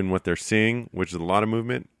movement in what they're seeing, which is a lot of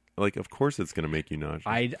movement. Like, of course, it's going to make you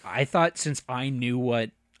nauseous. I thought since I knew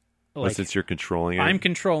what, like, since you're controlling it, I'm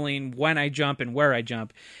controlling when I jump and where I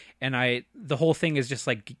jump, and the whole thing is just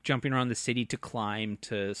like jumping around the city to climb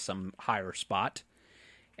to some higher spot.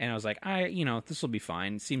 And I was like, this will be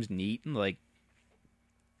fine. It seems neat and like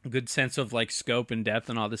a good sense of like scope and depth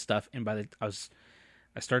and all this stuff. And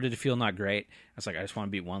I started to feel not great. I was like, I just want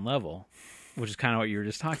to beat one level, which is kind of what you were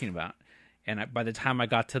just talking about. And by the time I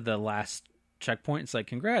got to the last checkpoint. It's like,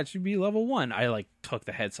 congrats, you beat level 1. I like took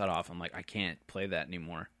the headset off. I'm like, I can't play that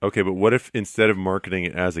anymore. Okay, but what if instead of marketing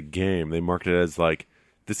it as a game, they market it as like,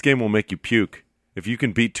 this game will make you puke. If you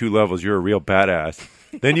can beat 2 levels, you're a real badass.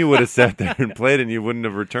 Then you would have sat there and played it and you wouldn't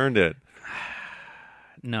have returned it.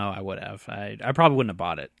 No, I would have. I probably wouldn't have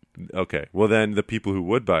bought it. Okay, well then the people who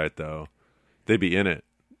would buy it, though, they'd be in it.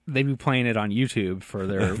 They'd be playing it on YouTube for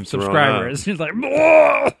their Thrown subscribers. It's like,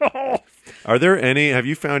 whoa! Are there any, have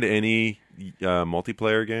you found any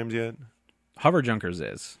multiplayer games yet? Hover Junkers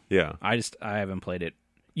is. Yeah. I haven't played it.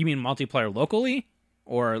 You mean multiplayer locally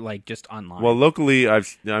or like just online? Well, locally, I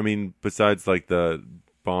mean, besides like the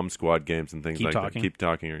Bomb Squad games and things Keep like Talking. that. Keep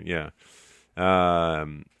Talking. Yeah.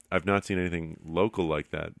 I've not seen anything local like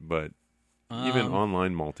that, but even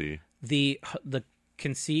online multi. the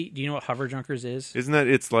conceit. Do you know what Hover Junkers is? Isn't that,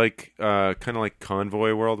 it's like kind of like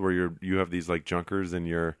Convoy World where you have these like junkers and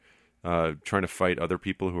you're trying to fight other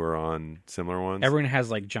people who are on similar ones? Everyone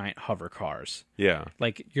has like giant hover cars. Yeah.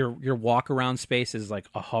 Like your walk around space is like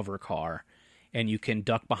a hover car, and you can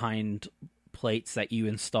duck behind plates that you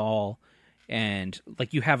install, and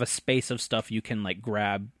like you have a space of stuff you can like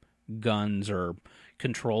grab guns or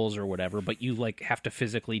controls or whatever, but you like have to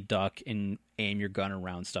physically duck and aim your gun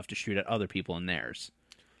around stuff to shoot at other people in theirs.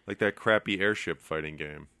 Like that crappy airship fighting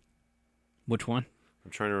game. Which one? I'm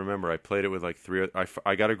trying to remember. I played it with like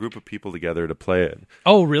I got a group of people together to play it.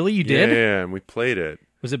 Oh, really? You did? Yeah, and we played it.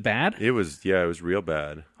 Was it bad? It was real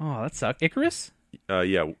bad. Oh, that sucked. Icarus?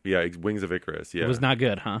 Yeah, Wings of Icarus. Yeah, It was not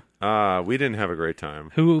good, huh? we didn't have a great time.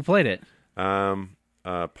 Who played it?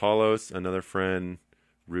 Paulos, another friend,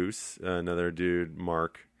 Roos, another dude,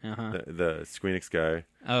 Mark, the Squeenix guy.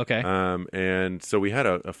 Oh, okay. And so we had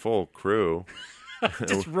a full crew.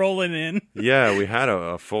 Just rolling in. Yeah, we had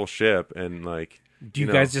a full ship, and like, Do you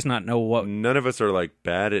guys just not know what? none of us are like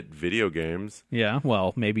bad at video games. Yeah,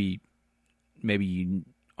 well, maybe you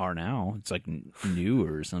are now. It's like new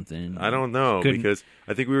or something. I don't know, Couldn't- because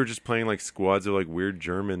I think we were just playing like squads of like weird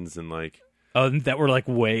Germans and like, that were like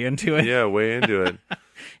way into it. yeah, way into it.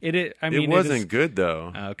 I mean, It wasn't good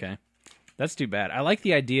though. Okay, that's too bad. I like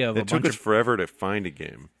the idea of It took us forever to find a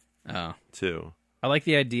game too. I like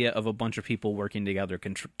the idea of a bunch of people working together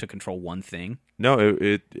to control one thing. No,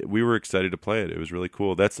 we were excited to play it. It was really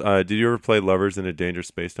cool. That's did you ever play Lovers in a Dangerous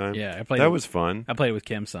Space Time? Yeah, I played. That was fun. I played with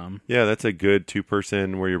Kim some. Yeah, that's a good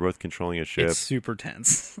 2-person where you're both controlling a ship. It's super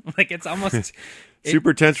tense. Like it's almost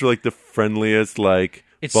Super tense for like the friendliest, like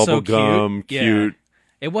it's so bubblegum, cute. Yeah.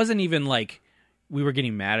 It wasn't even like we were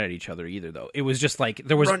getting mad at each other either, though. It was just like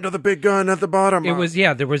there was. Run to the big gun at the bottom. It was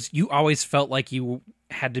there was. You always felt like you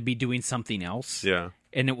had to be doing something else. Yeah.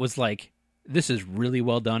 And it was like, this is really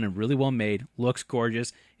well done and really well made. Looks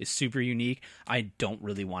gorgeous. Is super unique. I don't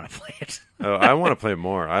really want to play it. Oh, I want to play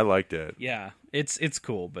more. I liked it. Yeah, it's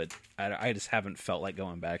cool, but I just haven't felt like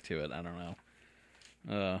going back to it. I don't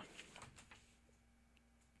know.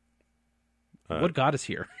 What got us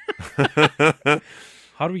here?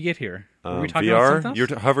 How do we get here? Were we talking VR? about something else?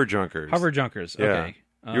 You're Hover Junkers. Hover Junkers. Yeah. Okay.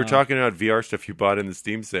 You were talking about VR stuff you bought in the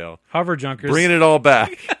Steam sale. Hover Junkers. Bringing it all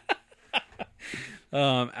back.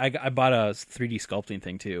 I bought a 3D sculpting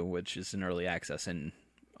thing too, which is in early access, and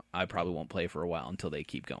I probably won't play for a while until they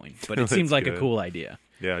keep going. But it seems like good. a cool idea.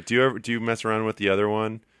 Yeah. Do you mess around with the other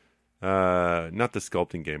one? Not the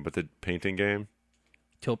sculpting game, but the painting game.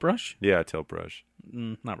 Tilt brush? Yeah, Tilt Brush.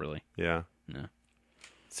 Not really. Yeah. No.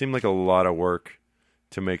 Seemed like a lot of work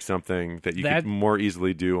to make something that you could more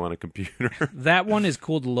easily do on a computer. That one is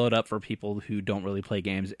cool to load up for people who don't really play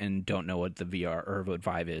games and don't know what the VR or what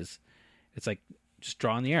Vive is. It's like just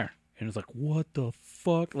draw in the air, and it's like, what the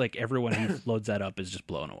fuck? Like everyone who loads that up is just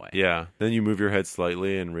blown away. Yeah. Then you move your head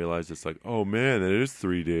slightly and realize it's like, oh man, it is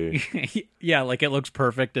 3D. Yeah, like it looks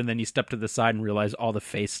perfect, and then you step to the side and realize all the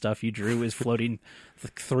face stuff you drew is floating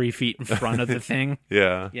like 3 feet in front of the thing.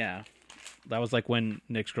 Yeah. Yeah, that was like when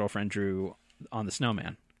Nick's girlfriend drew on the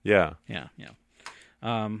snowman. Yeah. Yeah.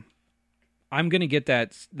 I'm gonna get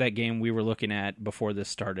that game we were looking at before this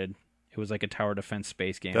started. It was like a tower defense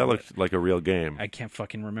space game. That looked like a real game. I can't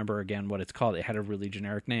fucking remember again what it's called. It had a really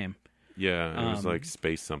generic name. Yeah, it was like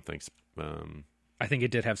space something. I think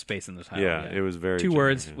it did have space in the title. Yeah, it was very 2 generic,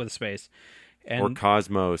 words yeah. with a space. Or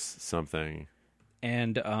Cosmos something.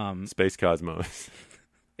 And Space Cosmos.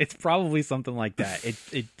 it's probably something like that.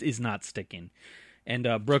 It is not sticking. And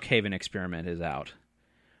Brookhaven Experiment is out,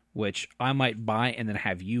 which I might buy and then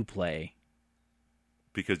have you play.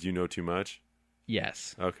 Because you know too much?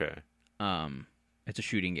 Yes. Okay. It's a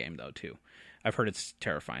shooting game though too. I've heard it's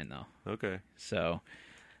terrifying though. Okay. So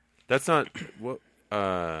That's not what.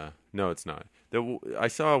 No, it's not. I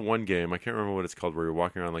saw one game. I can't remember what it's called. Where you're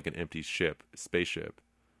walking around like an empty spaceship.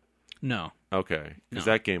 No. Okay, because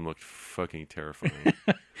No. that game looked fucking terrifying.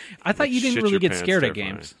 I thought you didn't shit really your get pants scared at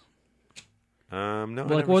terrifying. games. No. I Like,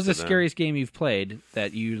 never what was the said that. scariest game you've played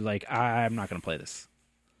that you like? I'm not going to play this.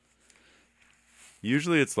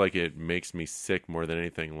 Usually, it's like it makes me sick more than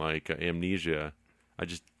anything. Like Amnesia, I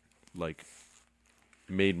just like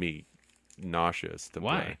made me nauseous to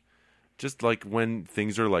Why? play. Just like when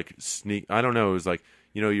things are like sneak. I don't know. It was like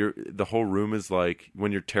the whole room is like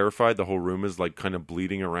when you're terrified, the whole room is like kind of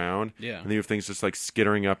bleeding around. Yeah. And then you have things just like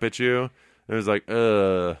skittering up at you. And it was like,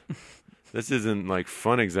 this isn't like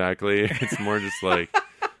fun exactly. It's more just like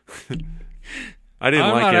I didn't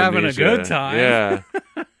I'm like not having a Amnesia. good time. Yeah.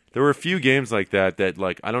 There were a few games like that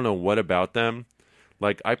like I don't know what about them.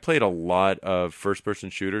 Like I played a lot of first person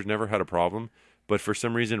shooters, never had a problem, but for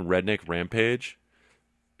some reason Redneck Rampage,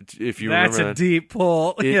 if you That's remember a deep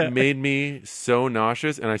pull. it Yeah. made me so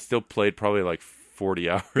nauseous, and I still played probably like 40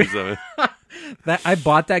 hours of it. I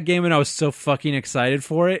bought that game and I was so fucking excited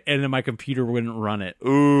for it, and then my computer wouldn't run it.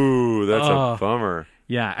 Ooh, that's Oh. a bummer.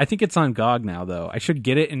 Yeah, I think it's on GOG now, though. I should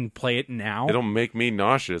get it and play it now. It'll make me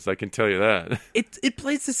nauseous, I can tell you that. It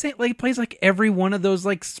plays the same. Like, it plays like every one of those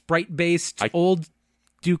like sprite based I- old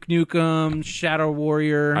Duke Nukem, Shadow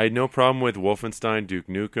Warrior, I had no problem with Wolfenstein, Duke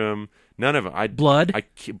Nukem, none of them. Blood.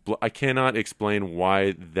 I cannot explain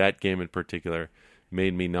why that game in particular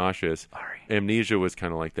made me nauseous. Sorry. Amnesia was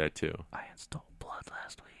kind of like that too. I installed Blood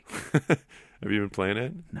last week. Have you been playing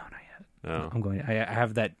it? No, not yet. No. I'm going. I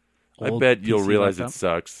have that. I Old bet you'll PC realize laptop. it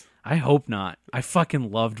sucks. I hope not. I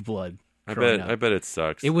fucking loved Blood. I growing bet. up. I bet it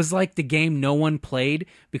sucks. It was like the game no one played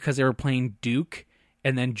because they were playing Duke,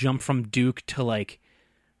 and then jumped from Duke to like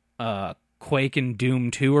Quake and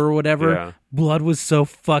Doom 2 or whatever. Yeah. Blood was so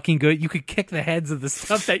fucking good. You could kick the heads of the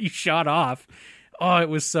stuff that you shot off. Oh, it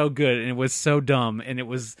was so good, and it was so dumb, and it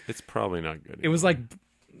was probably not good. it was like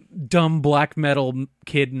dumb black metal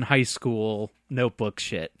kid in high school notebook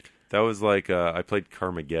shit. That was like I played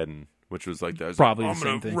Carmageddon, which was like that. Was Probably like, the I'm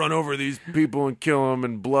same gonna thing. run over these people and kill them,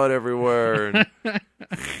 and blood everywhere. And,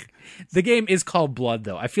 The game is called Blood,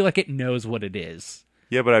 though. I feel like it knows what it is.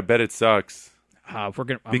 yeah, but I bet it sucks I'm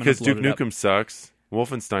because gonna Duke load it up. Nukem sucks.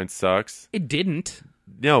 Wolfenstein sucks. It didn't.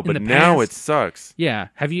 No, but the now past- it sucks. Yeah.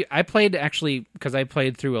 Have you? I played actually because I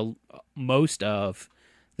played through most of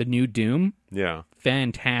the new Doom. Yeah.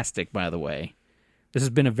 Fantastic, by the way. This has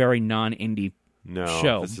been a very non-indie. No,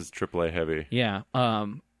 Show. this is AAA heavy. Yeah.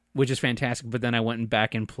 Which is fantastic. But then I went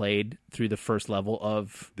back and played through the first level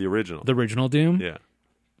of The original. the original Doom. Yeah.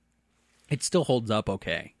 It still holds up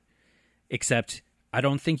okay, except I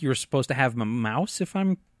don't think you're supposed to have a mouse. If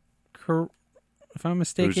I'm It was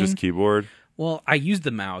mistaken. just keyboard. Well, I used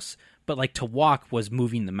the mouse, but like to walk was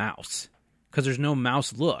moving the mouse because there's no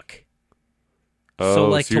mouse look. Oh, So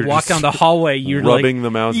like so to you're walk just down the hallway, you're rubbing like,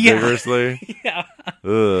 the mouse Yeah. vigorously. yeah,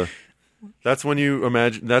 Ugh. That's when you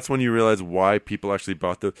imagine. That's when you realize why people actually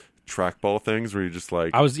bought the trackball things, where you just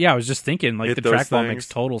like. I was just thinking like Hit the those trackball makes things.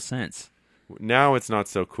 total sense. Now it's not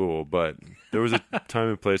so cool, but there was a time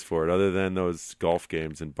and place for it. Other than those golf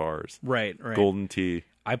games and bars, Right. Golden Tee.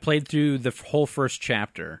 I played through the whole first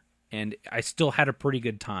chapter, and I still had a pretty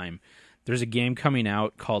good time. There's a game coming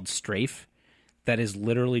out called Strafe that is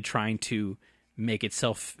literally trying to make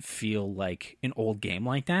itself feel like an old game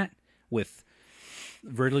like that, with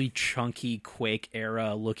really chunky Quake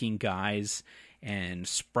era looking guys and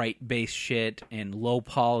sprite based shit and low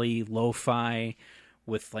poly, lo-fi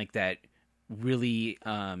with like that really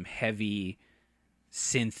heavy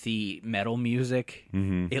synthy metal music.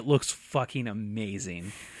 It looks fucking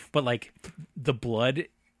amazing. But like the blood,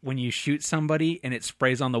 when you shoot somebody and it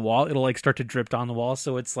sprays on the wall, it'll like start to drip on the wall.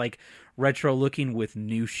 So it's like retro looking with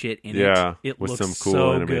new shit in Yeah, it. It with looks some cool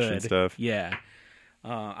so animation good. stuff. Yeah.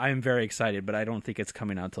 I am very excited, but I don't think it's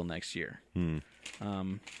coming out till next year. Hmm.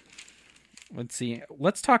 Let's see.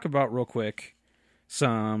 Let's talk about real quick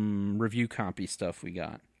some review copy stuff we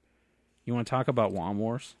got. You want to talk about WAN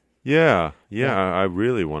Wars? Yeah. I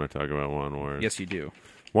really want to talk about WAN Wars. Yes, you do.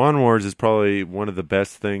 WAN Wars is probably one of the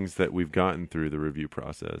best things that we've gotten through the review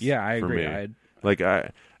process. Yeah, I for agree. me.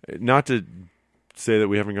 Not to say that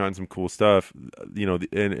we haven't gotten some cool stuff,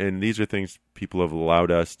 and these are things people have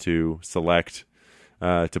allowed us to select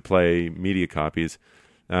to play media copies.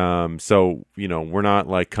 So we're not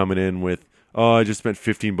like coming in with, oh, I just spent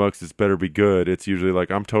 $15. This better be good. It's usually like,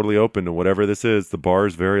 I'm totally open to whatever this is. The bar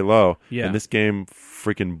is very low. Yeah. And this game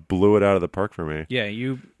freaking blew it out of the park for me. Yeah,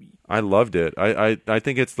 you. I loved it. I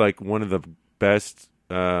think it's like one of the best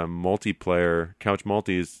multiplayer couch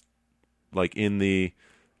multis, like in the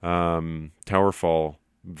Towerfall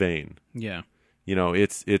vein. Yeah.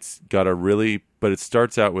 It's got but it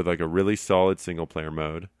starts out with like a really solid single player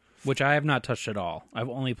mode. which I have not touched at all. I've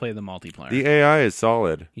only played the multiplayer. The AI is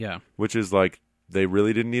solid, yeah. which is like they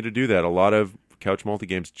really didn't need to do that. A lot of couch multi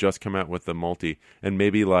games just come out with the multi and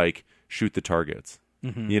maybe like shoot the targets.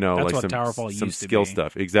 Mm-hmm. You know, That's like what some Towerfall some used to skill be.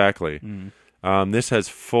 stuff. Exactly. This has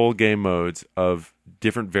full game modes of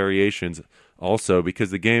different variations also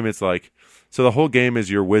because the game is like so the whole game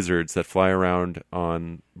is your wizards that fly around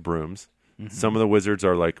on brooms. Some of the wizards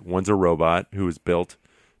are like one's a robot who was built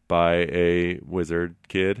by a wizard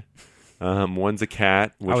kid. One's a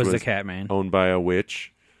cat, which I was was the cat man. owned by a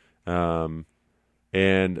witch. And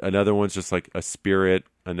another one's just like a spirit.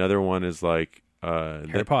 Another one is like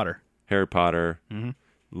Harry Potter. Harry Potter,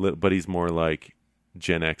 but he's more like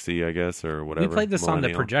Gen X-y, I guess, or whatever. We played this on the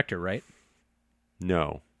millennial. projector, right?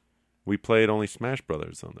 No. We played only Smash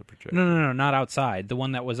Brothers on the projector. No, not outside. The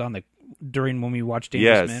one that was on the during when we watched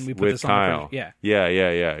Dangerous Yes, Men. We put with this Kyle. on the yeah.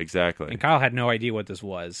 Yeah, exactly. And Kyle had no idea what this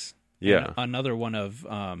was. Yeah. And another one of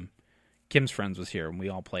Kim's friends was here, and we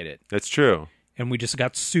all played it. That's true. And we just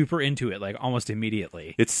got super into it, like almost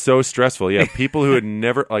immediately. It's so stressful. Yeah, people who had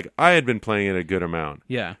never, like, I had been playing it a good amount.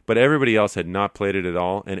 Yeah. But everybody else had not played it at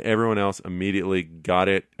all, and everyone else immediately got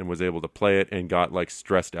it and was able to play it and got, like,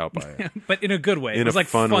 stressed out by it. But in a good way. In It was a like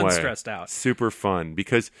fun way. stressed out. Super fun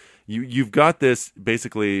because you've got this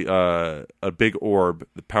basically a big orb,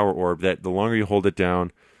 the power orb, that the longer you hold it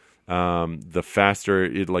down, the faster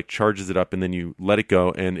it like charges it up, and then you let it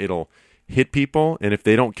go, and it'll hit people, and if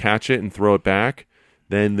they don't catch it and throw it back,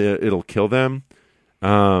 then it'll kill them.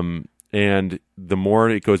 And the more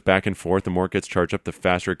it goes back and forth, the more it gets charged up, the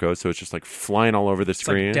faster it goes. So it's just like flying all over the It's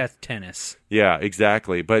screen. like death tennis. Yeah,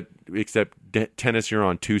 exactly. But except tennis, you're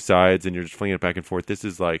on two sides and you're just flinging it back and forth. This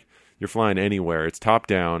is like you're flying anywhere. It's top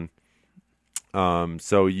down,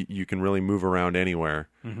 so you can really move around anywhere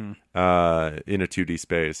in a 2D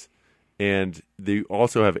space. And they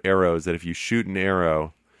also have arrows that if you shoot an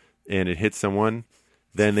arrow and it hits someone,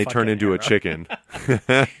 then they turn Fucking into arrow. a chicken.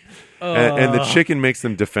 And the chicken makes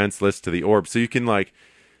them defenseless to the orb. So you can like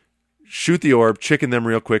shoot the orb, chicken them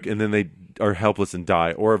real quick, and then they are helpless and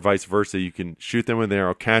die. Or vice versa. You can shoot them with an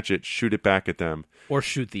arrow, catch it, shoot it back at them. Or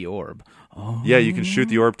shoot the orb. Oh. Yeah, you can shoot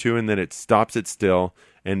the orb too, and then it stops it still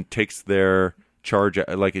and takes their charge,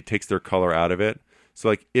 like it takes their color out of it. So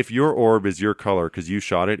like if your orb is your color because you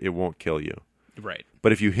shot it, it won't kill you. Right.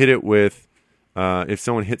 But if you hit it with, if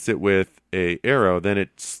someone hits it with a arrow, then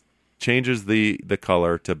it changes the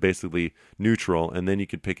color to basically neutral, and then you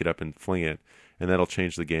can pick it up and fling it, and that'll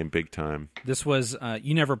change the game big time. This was,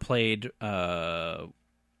 you never played,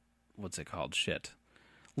 what's it called? Shit.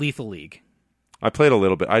 Lethal League. I played a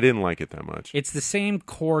little bit. I didn't like it that much. It's the same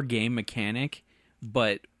core game mechanic,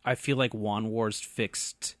 but I feel like Wand Wars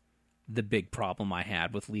fixed the big problem I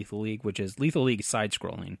had with Lethal League, which is Lethal League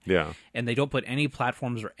side-scrolling. Yeah. And they don't put any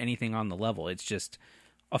platforms or anything on the level. It's just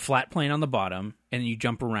a flat plane on the bottom, and you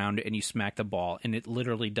jump around and you smack the ball, and it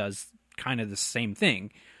literally does kind of the same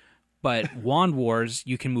thing. But Wand Wars,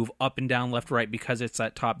 you can move up and down, left, right, because it's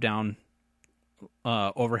that top-down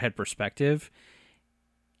overhead perspective.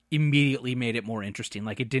 Immediately made it more interesting.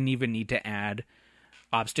 Like, it didn't even need to add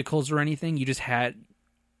obstacles or anything. You just had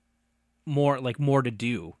more to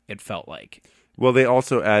do, it felt like. Well, they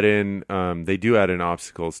also add in, they do add in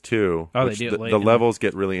obstacles too. Oh, which they do. The levels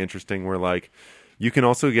get really interesting where like, you can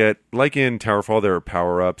also get, like in Towerfall, there are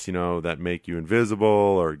power-ups, that make you invisible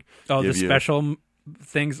or Oh, the give you, special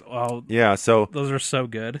things. Oh, yeah, so those are so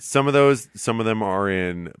good. some of them are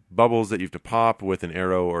in bubbles that you have to pop with an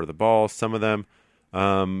arrow or the ball. Some of them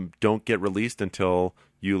don't get released until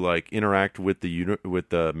you like interact with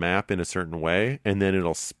the map in a certain way, and then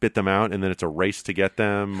it'll spit them out, and then it's a race to get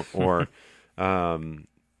them. Or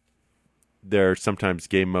there are sometimes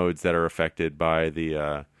game modes that are affected by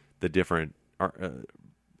the different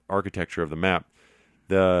architecture of the map.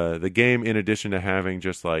 The game, in addition to having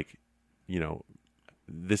just like,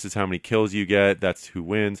 this is how many kills you get, that's who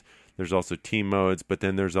wins. There's also team modes, but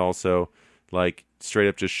then there's also like straight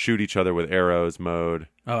up just shoot each other with arrows mode.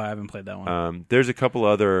 Oh, I haven't played that one. There's a couple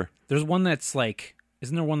other, There's one that's like,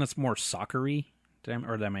 isn't there one that's more soccer-y?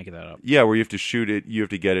 Or did I make that up? yeah, where you have to shoot it, you have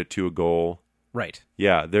to get it to a goal. Right.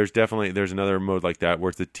 Yeah, there's another mode like that where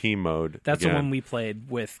it's a team mode. That's again. the one we played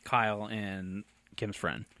with Kyle and Kim's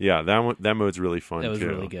friend. Yeah, that mode's really fun. That was too.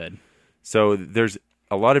 really good. So there's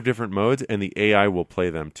a lot of different modes, and the AI will play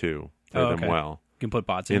them too. Play them well. You can put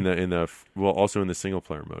bots in. Also in the single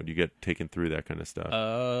player mode, you get taken through that kind of stuff.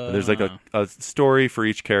 And there's like Oh. a story for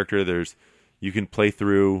each character. You can play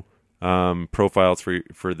through profiles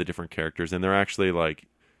for the different characters, and they're actually like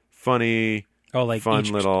funny. like fun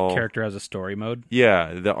each little character has a story mode.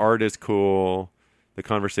 Yeah, the art is cool. The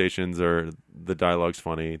conversations the dialogue's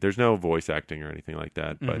funny. There's no voice acting or anything like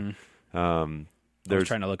that, but I was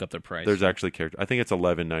trying to look up the price. There's actually character. I think it's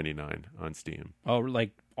 $11.99 on Steam. Oh,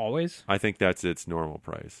 like always? I think that's its normal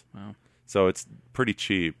price. Wow. So it's pretty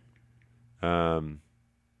cheap. I'm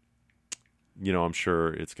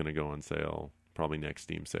sure it's going to go on sale probably next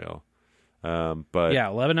Steam sale. But yeah,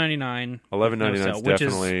 $11.99. $11.99 is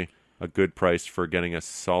definitely a good price for getting a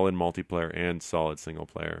solid multiplayer and solid single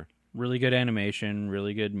player. Really good animation,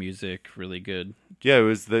 really good music, really good. Yeah, it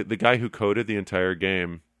was the guy who coded the entire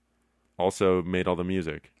game also made all the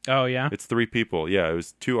music. Oh, yeah? It's 3 people. Yeah, it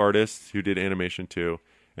was 2 artists who did animation too,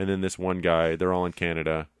 and then this one guy. They're all in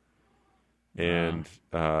Canada, and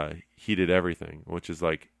he did everything, which is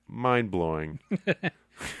like mind-blowing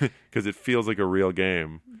because it feels like a real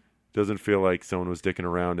game. Doesn't feel like someone was dicking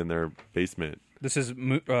around in their basement. This is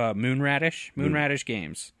Moonradish? Moonradish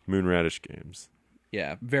Games. Moonradish Games.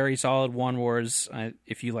 Yeah, very solid One Wars.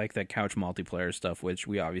 If you like that couch multiplayer stuff, which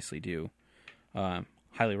we obviously do,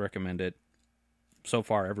 highly recommend it. So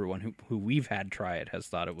far, everyone who we've had try it has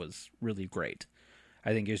thought it was really great.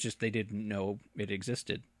 I think it's just they didn't know it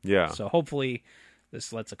existed. Yeah. So hopefully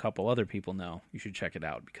this lets a couple other people know you should check it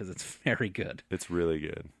out because it's very good. It's really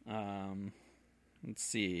good. Let's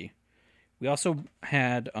see. We also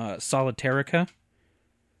had Solitarica,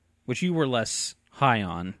 which you were less high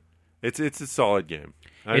on. It's a solid game.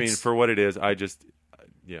 I mean, for what it is,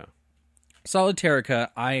 yeah. Solitarica,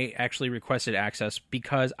 I actually requested access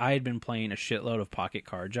because I had been playing a shitload of Pocket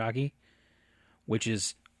Card Jockey, which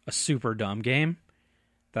is a super dumb game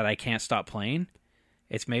that I can't stop playing.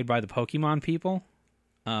 It's made by the Pokemon people.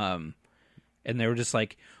 And they were just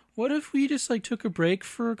like, what if we just like took a break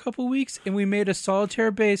for a couple weeks and we made a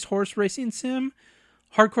solitaire-based horse racing sim?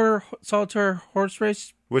 Hardcore solitaire horse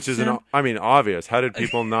race Which is, sim? obvious. How did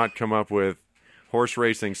people not come up with horse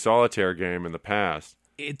racing solitaire game in the past?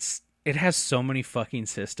 It has so many fucking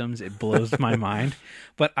systems. It blows my mind.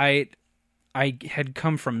 But I had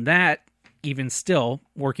come from that, even still,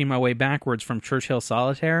 working my way backwards from Churchill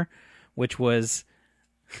Solitaire, which was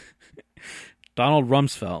Donald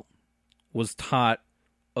Rumsfeld was taught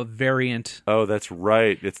a variant. Oh, that's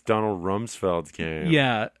right. It's Donald Rumsfeld's game.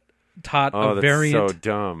 Yeah. Taught a variant so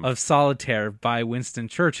dumb. of Solitaire by Winston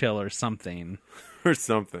Churchill or something. Or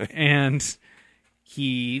something. And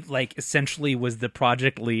he essentially was the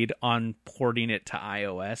project lead on porting it to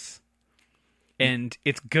iOS. And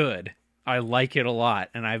it's good. I like it a lot,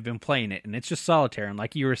 and I've been playing it, and it's just Solitaire. And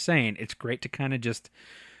like you were saying, it's great to kind of just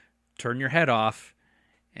turn your head off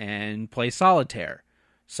and play Solitaire.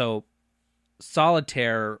 So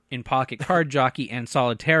Solitaire in Pocket Card Jockey and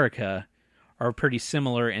Solitarica are pretty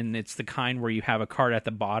similar, and it's the kind where you have a card at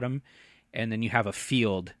the bottom, and then you have a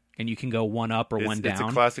field, and you can go one up or one down. It's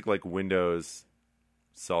a classic Windows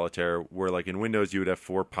Solitaire, where in Windows you would have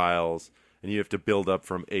 4 piles, and you have to build up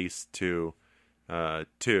from ace to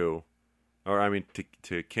 2,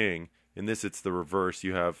 to king. In this, it's the reverse.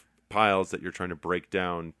 You have piles that you're trying to break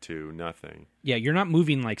down to nothing. Yeah, you're not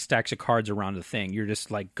moving stacks of cards around the thing. You're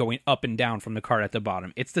just going up and down from the card at the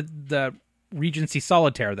bottom. It's the Regency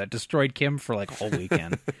Solitaire that destroyed Kim for a whole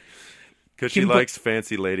weekend. Because she likes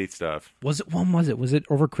fancy lady stuff. Was it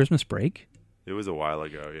over Christmas break? It was a while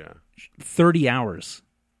ago, yeah. 30 hours.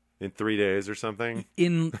 In 3 days or something?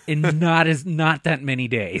 In not that many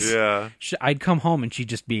days. Yeah. I'd come home and she'd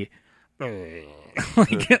just be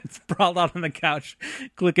sprawled out on the couch,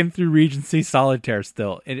 clicking through Regency Solitaire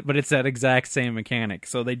still. But it's that exact same mechanic.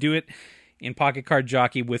 So they do it in Pocket Card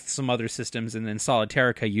Jockey with some other systems, and then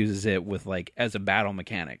Solitarica uses it with as a battle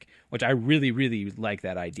mechanic, which I really, really like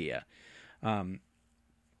that idea.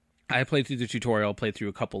 I played through the tutorial, played through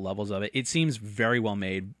a couple levels of it. It seems very well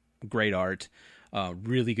made, great art,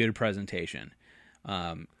 really good presentation.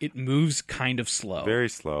 It moves kind of slow. Very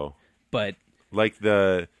slow. But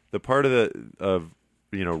the part of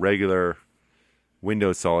regular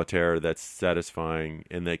Windows Solitaire that's satisfying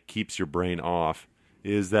and that keeps your brain off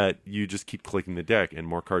is that you just keep clicking the deck and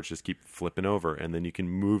more cards just keep flipping over, and then you can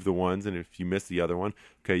move the ones, and if you miss the other one,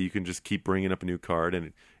 okay, you can just keep bringing up a new card,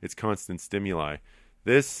 and it's constant stimuli.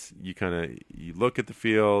 This, you look at the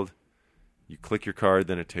field, you click your card,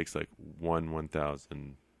 then it takes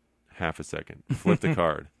 1/1000 half a second. Flip the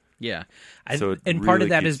card. Yeah. So and part of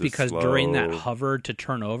that is because during that hover to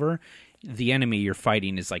turn over, the enemy you're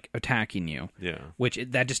fighting is attacking you. Yeah. Which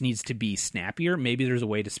that just needs to be snappier. Maybe there's a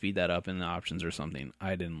way to speed that up in the options or something.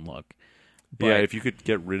 I didn't look. But, yeah, if you could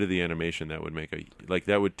get rid of the animation, that would make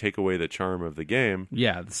that would take away the charm of the game.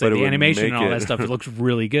 Yeah, so the animation and all that stuff, it looks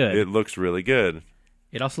really good. It looks really good.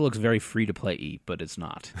 It also looks very free to play, but it's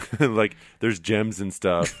not. Like there's gems and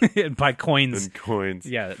stuff By coins. and coins.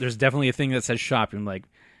 Yeah, there's definitely a thing that says shop. I'm like,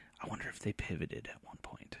 I wonder if they pivoted at one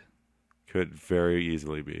point. Could very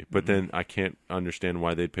easily be. But then I can't understand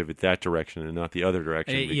why they'd pivot that direction and not the other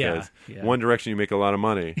direction, because yeah. one direction you make a lot of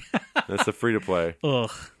money. That's the free to play.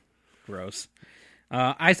 Ugh, gross.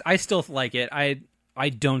 I still like it. I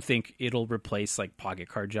don't think it'll replace like Pocket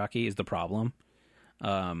Card Jockey is the problem.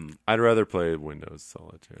 I'd rather play Windows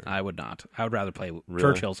Solitaire. I would not. I would rather play Really?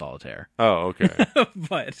 Churchill Solitaire. Oh, okay.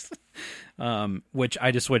 But which I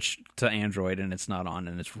just switched to Android and it's not on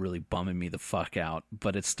and it's really bumming me the fuck out,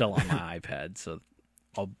 but it's still on my iPad, so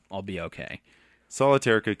I'll be okay.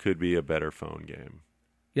 Solitaire could be a better phone game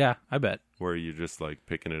Yeah, I bet. where you're just like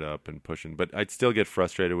picking it up and pushing, but I'd still get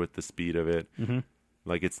frustrated with the speed of it. Mm-hmm.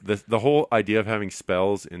 Like it's the whole idea of having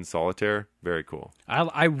spells in Solitaire, very cool.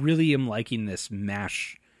 I really am liking this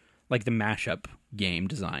mash, like the mashup game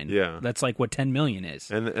design. Yeah. That's like what 10 million is.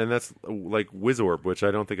 And that's like Wizorb, which I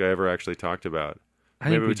don't think I ever actually talked about. I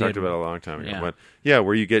think Maybe we talked did. about it a long time ago. Yeah. But yeah,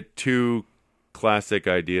 where you get two classic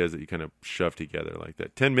ideas that you kind of shove together like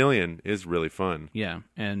that. 10 million is really fun. Yeah,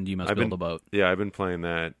 and you must I've build been- a boat. Yeah, I've been playing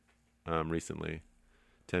that recently.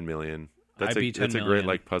 10 million. That's I beat 10 a great million.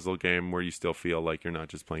 like puzzle game where you still feel like you're not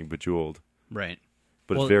just playing Bejeweled, Right.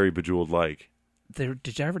 but Well- it's very Bejeweled like.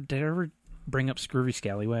 Did I ever bring up Scurvy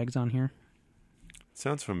Scallywags on here?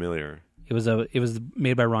 Sounds familiar. It was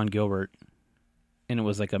made by Ron Gilbert, and it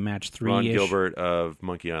was like a match 3-ish. Ron Gilbert of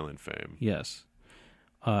Monkey Island fame. Yes.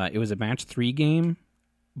 It was a match 3 game,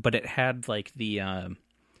 but it had like the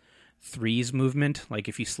threes movement. Like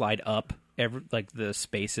if you slide up, like the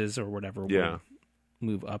spaces or whatever Yeah. will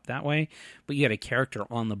move up that way. But you had a character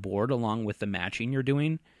on the board along with the matching you're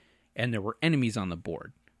doing, and there were enemies on the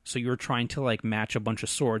board. So you were trying to like match a bunch of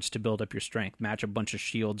swords to build up your strength, match a bunch of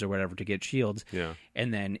shields or whatever to get shields. Yeah.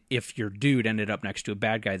 And then if your dude ended up next to a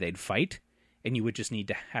bad guy, they'd fight, and you would just need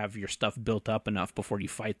to have your stuff built up enough before you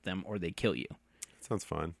fight them or they kill you. Sounds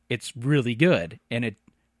fun. It's really good, and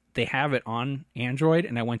they have it on Android,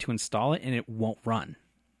 and I went to install it, and it won't run.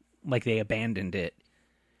 Like they abandoned it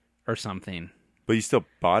or something. But you still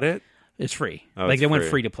bought it? It's free. Oh, like it's they went free.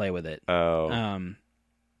 free to play with it. Oh.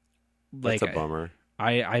 Like That's a bummer.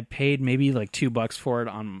 I paid maybe like $2 for it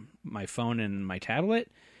on my phone and my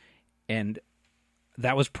tablet, and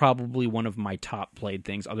that was probably one of my top played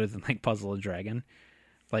things other than like Puzzle and Dragon.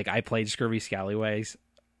 Like I played Scurvy Scallywags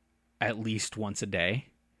at least once a day,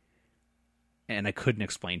 and I couldn't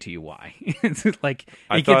explain to you why. It's like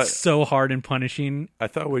it gets so hard and punishing. I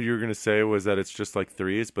thought what you were going to say was that it's just like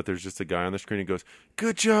threes, but there's just a guy on the screen who goes,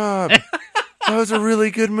 "Good job. That was a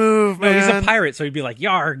really good move, No, man. he's a pirate, so he'd be like,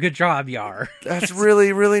 "Yar, good job, Yar." That's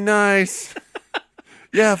really, really nice.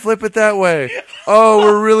 Yeah, flip it that way. Oh,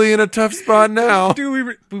 we're really in a tough spot now.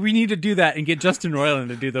 Dude, we need to do that and get Justin Roiland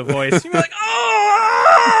to do the voice. You'd be like,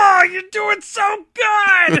 "Oh, you're doing so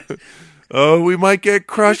good." Oh, we might get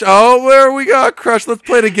crushed. Oh, where we got crushed. Let's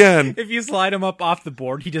play it again. If you slide him up off the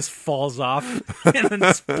board, he just falls off and then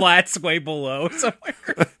splats way below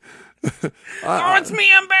somewhere. Oh, it's me,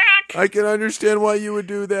 I'm back. I can understand why you would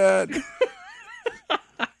do that.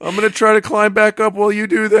 I'm going to try to climb back up while you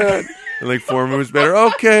do that. And like 4 moves better.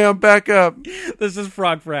 Okay, I'm back up. This is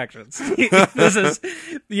Frog Fractions.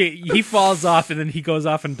 He falls off and then he goes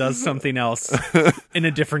off and does something else in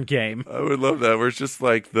a different game. I would love that. Where it's just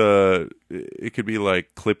like it could be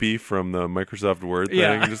like Clippy from the Microsoft Word thing.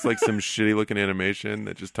 Yeah. Just like some shitty looking animation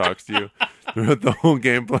that just talks to you throughout the whole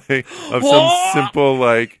gameplay of some Whoa! simple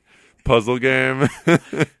like puzzle game.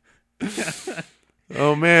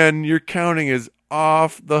 Oh man, your counting is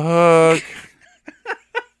off the hook.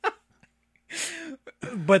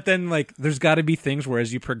 But then, like, there's got to be things where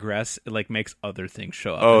as you progress, it like makes other things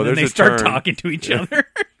show up. Oh, and then there's they a start turn. talking to each other.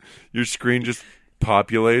 Your screen just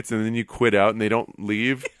populates and then you quit out and they don't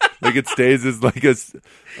leave. Like it stays as like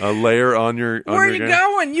a layer on your. Where are your you game.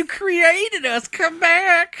 going? You created us. Come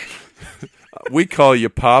back. We call you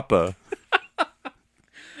Papa.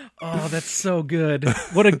 Oh, that's so good.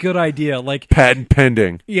 What a good idea. Like, Patent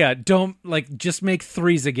pending. yeah, don't like just make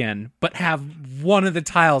threes again, but have one of the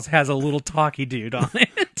tiles has a little talky dude on it.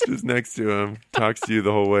 Just next to him, talks to you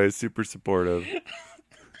the whole way, super supportive.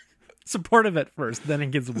 Supportive at first, then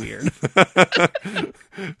it gets weird.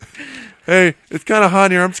 Hey, it's kind of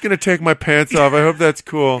hot here. I'm just gonna take my pants off. I hope that's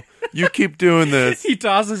cool. You keep doing this. He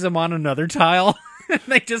tosses him on another tile, and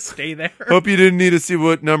they just stay there. Hope you didn't need to see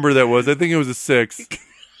what number that was. I think it was a 6.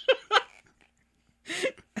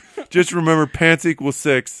 Just remember, pants equals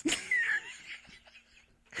 6.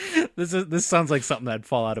 This sounds like something that'd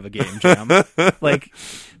fall out of a game jam. Like,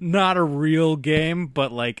 not a real game,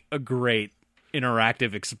 but like a great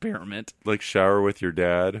interactive experiment. Like shower with your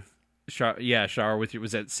dad. Shower with your,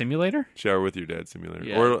 was that Simulator? Shower with your dad simulator.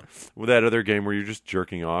 Yeah. Or with that other game where you're just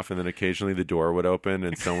jerking off and then occasionally the door would open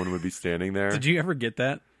and someone would be standing there. Did you ever get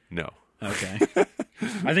that? No. Okay.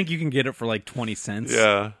 I think you can get it for like 20 cents.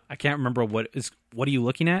 Yeah. I can't remember what are you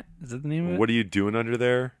looking at? Is that the name of it? What are you doing under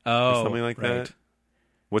there? Oh, or something like right. that.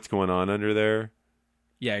 What's going on under there?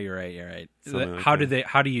 Yeah, you're right. Something like How that.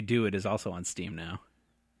 how do you do it is also on Steam now.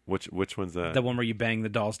 Which one's that? The one where you bang the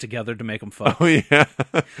dolls together to make them fuck, Oh yeah.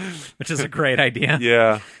 which is a great idea.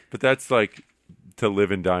 Yeah, but that's like to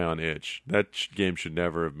live and die on itch. That game should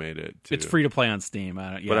never have made it. It's free to play on Steam.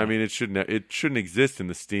 But I mean, it shouldn't exist in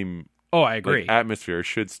the Steam oh, I agree. like, atmosphere. It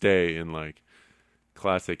should stay in like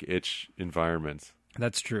classic itch environments.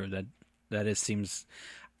 That's true. Seems.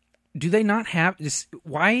 Do they not have this?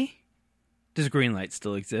 Why does Greenlight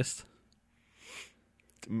still exist?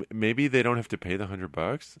 Maybe they don't have to pay the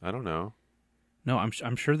 $100. I don't know. No,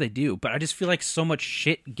 I'm sure they do, but I just feel like so much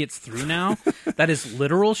shit gets through now that is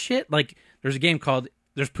literal shit. Like there's a game called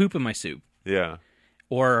 "There's Poop in My Soup," Yeah.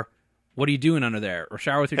 or "What are you doing under there?" or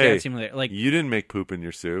 "Shower with Your Hey, Dad Simulator." Like you didn't make poop in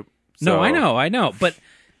your soup. no, so- I know, but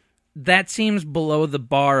that seems below the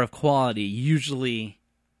bar of quality usually,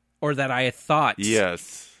 or that I had thought.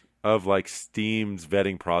 Yes. Of like Steam's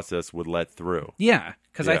vetting process would let through. Yeah,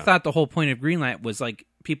 because I Yeah. thought the whole point of Greenlight was like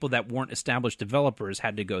people that weren't established developers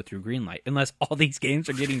had to go through Greenlight, unless all these games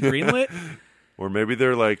are getting greenlit. Or maybe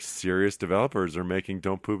they're like serious developers are making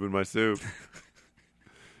Don't Poop in My Soup.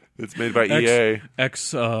 It's made by EA.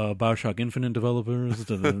 Ex Bioshock Infinite developers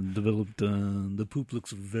developed the poop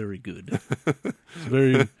looks very good.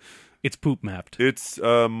 It's poop mapped. It's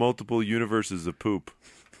multiple universes of poop.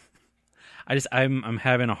 I'm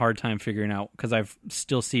having a hard time figuring out because I've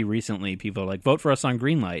still see recently people are like vote for us on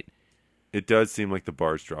Greenlight. It does seem like the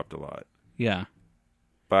bar's dropped a lot. Yeah,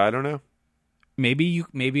 But I don't know. maybe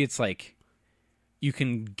it's like you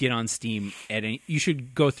can get on Steam at any. You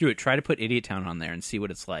should go through it. Try to put Idiot Town on there and see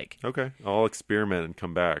what it's like. Okay. I'll experiment and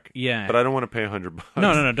come back. Yeah, But I don't want to pay $100.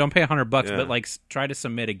 no. Don't pay $100, Yeah. but like try to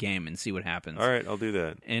submit a game and see what happens. All right, I'll do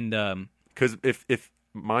that. And Because if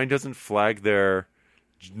mine doesn't flag their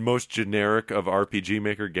most generic of RPG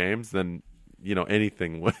Maker games, then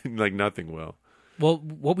anything like nothing will. well,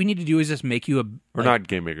 what we need to do is just make you a Or not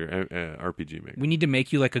Game Maker, RPG Maker. We need to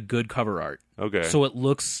make you like a good cover art, Okay. so it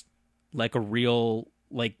looks like a real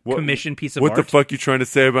like What- commissioned piece of what art. the fuck you trying to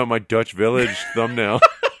say about my Dutch Village thumbnail?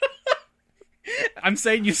 I'm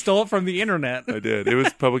saying you stole it from the internet. I did. It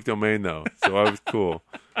was public domain though, so I was cool.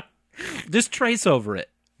 Just trace over it.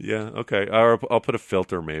 Yeah. Okay. Or I'll put a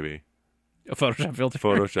filter maybe. A Photoshop filter.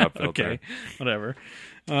 Photoshop filter. Okay, whatever.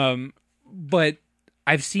 But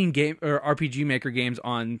I've seen game or RPG Maker games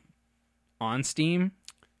on Steam.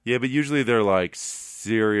 Yeah, but usually they're like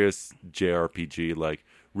serious JRPG, like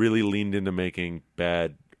really leaned into making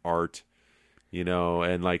bad art,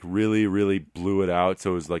 and like really, really blew it out.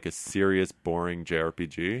 So it was like a serious, boring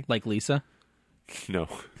JRPG. Like Lisa. No,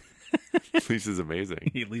 Lisa's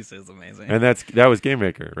amazing, Lisa is amazing. and that was Game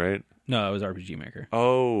Maker, right? No, it was RPG Maker.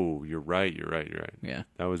 Oh, you're right. Yeah.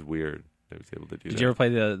 That was weird. I was able to do that. Did you ever play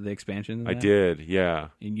the expansion? I did. Yeah.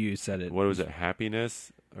 And you said it. What was it?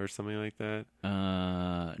 Happiness or something like that?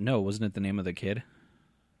 No, wasn't it the name of the kid?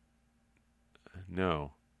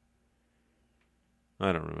 No.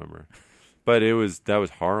 I don't remember. But that was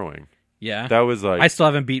harrowing. Yeah. That was like I still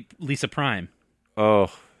haven't beat Lisa Prime.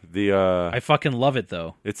 the I fucking love it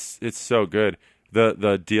though. it's so good. The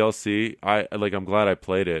DLC, I'm glad I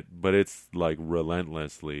played it, but it's like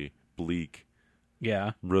relentlessly bleak.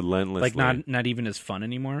 Yeah. Relentlessly. Like not even as fun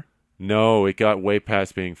anymore. No, it got way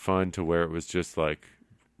past being fun to where it was just like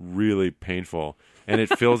really painful. And it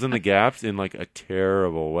fills in the gaps in like a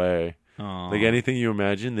terrible way. Aw. Like anything you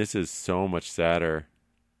imagine, this is so much sadder.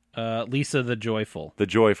 Lisa the Joyful. The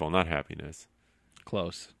joyful, not happiness.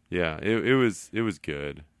 Close. Yeah, it was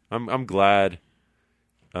good. I'm glad.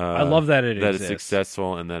 I love that it that exists. it's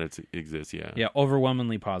successful and that it exists. Yeah, Yeah,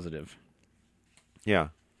 overwhelmingly positive. yeah.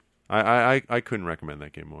 I couldn't recommend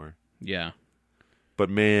that game more. Yeah. But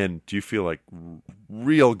man, do you feel like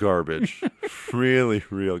real garbage? Really,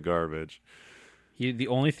 real garbage. The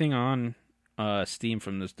only thing on Steam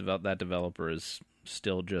from that developer is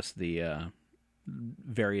still just the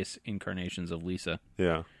various incarnations of Lisa.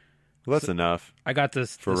 Yeah, well, that's enough I got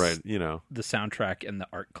this for right. the soundtrack and the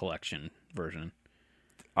art collection version.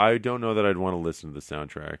 I don't know that I'd want to listen to the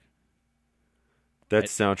soundtrack. That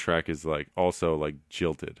soundtrack is like also like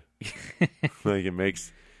jilted. Like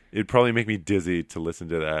it'd probably make me dizzy to listen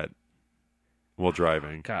to that while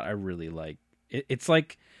driving. God, I really like it. It's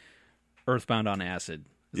like Earthbound on acid.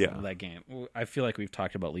 Yeah. That game. I feel like we've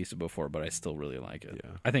talked about Lisa before, but I still really like it.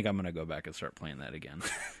 Yeah. I think I'm gonna go back and start playing that again.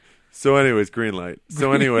 So, anyways, green light.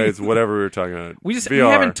 So, anyways, whatever we were talking about. we VR.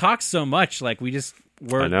 haven't talked so much. Like we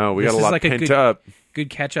I know we got a lot like pent up. Good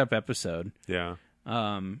catch up episode. Yeah.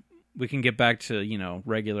 We can get back to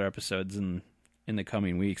regular episodes in the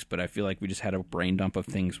coming weeks, but I feel like we just had a brain dump of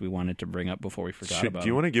things we wanted to bring up before we forgot about. Do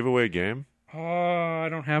you want to give away a game? Oh, I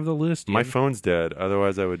don't have the list. My yet. phone's dead.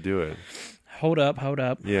 Otherwise, I would do it. Hold up.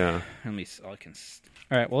 Yeah. Let me. All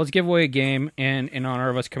right. Well, let's give away a game, and in honor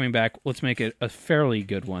of us coming back, let's make it a fairly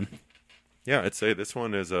good one. Yeah, I'd say this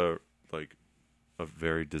one is a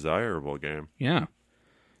very desirable game. Yeah.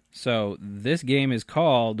 So this game is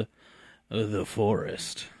called The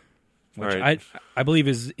Forest, which I believe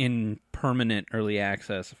is in permanent early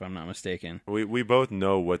access, if I'm not mistaken. We both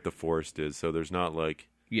know what the forest is, so there's not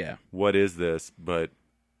what is this? But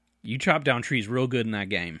you chop down trees real good in that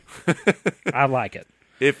game. I like it.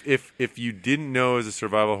 If you didn't know as a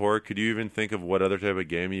survival horror, could you even think of what other type of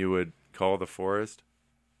game you would call the forest?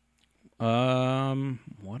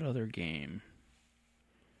 What other game?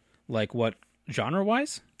 Like what genre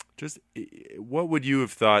wise? Just what would you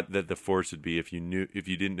have thought that the forest would be if you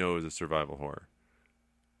didn't know it was a survival horror?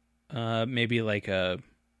 Maybe like a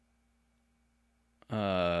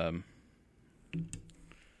all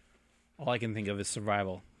I can think of is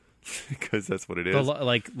survival. Because that's what it is.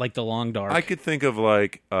 Like the Long Dark. I could think of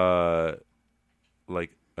like a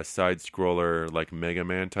side scroller like Mega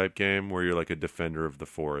Man type game where you're like a defender of the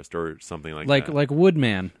forest or something like that. Like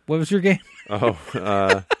Woodman. What was your game? Oh,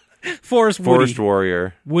 Forest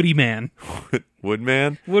Warrior. Woody Man.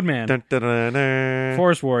 Woodman. Dun, dun, dun, dun.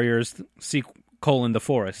 Forest Warriors. The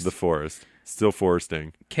forest. The forest. Still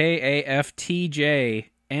foresting. KAFTJ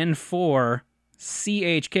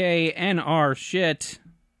N4CHKNR shit.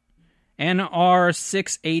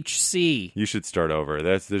 NR6HC. You should start over.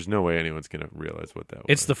 There's no way anyone's gonna realize what that was.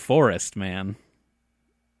 It's the forest, man.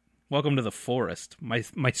 Welcome to the forest. My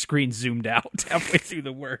screen zoomed out halfway through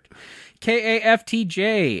the word.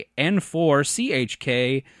 KAFTJ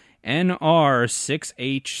N4CHK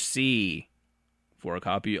NR6HC for a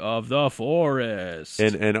copy of The Forest.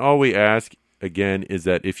 And all we ask again is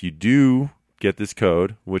that if you do get this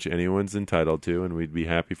code, which anyone's entitled to, and we'd be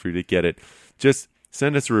happy for you to get it, just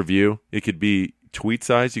send us a review. It could be tweet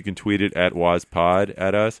size. You can tweet it at WazPod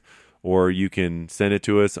at us, or you can send it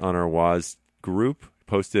to us on our Waz group.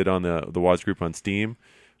 Post it on the Waz group on Steam,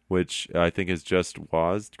 which I think is just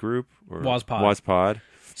Waz group or WazPod.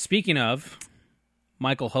 Speaking of,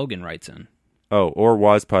 Michael Hogan writes in. Oh, or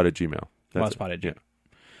WazPod at Gmail. WazPod at Gmail.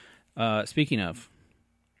 Yeah. Speaking of,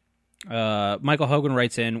 Michael Hogan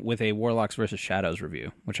writes in with a Warlocks vs. Shadows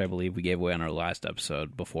review, which I believe we gave away on our last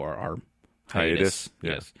episode before our hiatus.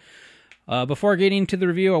 Yeah. Yes. Before getting to the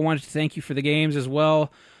review, I wanted to thank you for the games as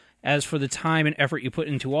well as for the time and effort you put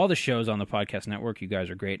into all the shows on the podcast network. You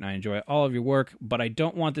guys are great, and I enjoy all of your work, but I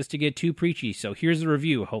don't want this to get too preachy, so here's the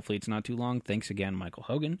review. Hopefully it's not too long. Thanks again, Michael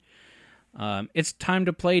Hogan. It's time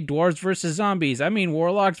to play Dwarves vs. Zombies. I mean,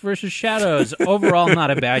 Warlocks vs. Shadows. Overall,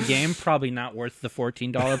 not a bad game. Probably not worth the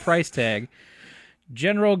 $14 price tag.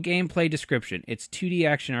 General gameplay description. It's 2D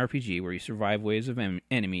action RPG where you survive waves of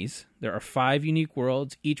enemies. There are 5 unique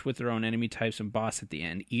worlds, each with their own enemy types and boss at the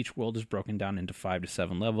end. Each world is broken down into 5 to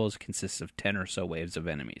 7 levels, consists of 10 or so waves of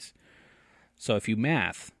enemies. So if you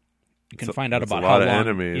math, you can find out about how long. It's a lot of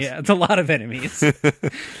enemies. Yeah, it's a lot of enemies.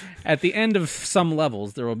 At the end of some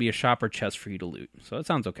levels, there will be a shop or chest for you to loot. So it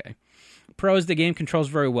sounds okay. Pros, the game controls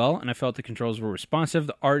very well, and I felt the controls were responsive.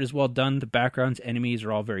 The art is well done. The backgrounds, enemies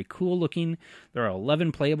are all very cool looking. There are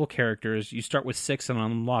 11 playable characters. You start with 6 and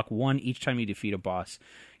unlock 1 each time you defeat a boss.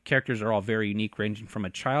 Characters are all very unique, ranging from a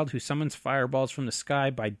child who summons fireballs from the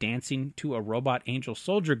sky by dancing to a robot angel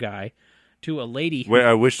soldier guy to a lady who... Wait,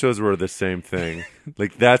 I wish those were the same thing.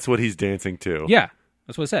 Like, that's what he's dancing to. Yeah,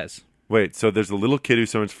 that's what it says. Wait, so there's a little kid who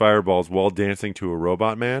summons fireballs while dancing to a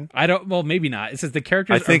robot man? Well, maybe not. It says the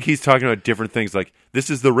characters I think he's talking about different things. Like, this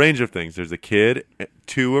is the range of things. There's a kid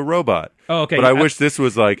to a robot. Oh, okay. But I wish this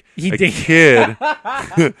was like kid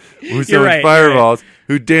who summons right, fireballs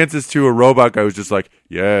who dances to a robot guy who's just like,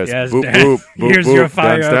 yes, boop, boop, boop, here's boop, your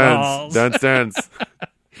fireballs. Dance.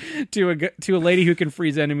 to a lady who can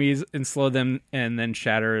freeze enemies and slow them and then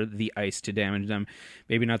shatter the ice to damage them.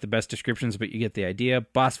 Maybe not the best descriptions, but you get the idea.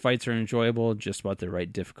 Boss fights are enjoyable, just about the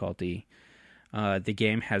right difficulty. The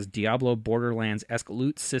game has Diablo Borderlands-esque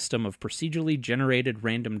loot system of procedurally generated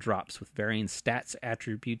random drops with varying stats,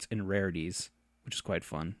 attributes, and rarities, which is quite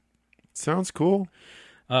fun. Sounds cool.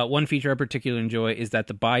 One feature I particularly enjoy is that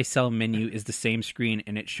the buy-sell menu is the same screen,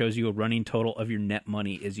 and it shows you a running total of your net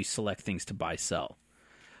money as you select things to buy-sell.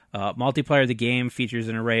 Multiplayer, the game features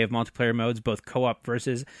an array of multiplayer modes, both co-op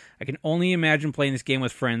versus. I can only imagine playing this game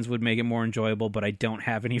with friends would make it more enjoyable, but I don't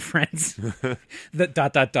have any friends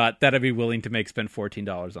that I'd be willing to spend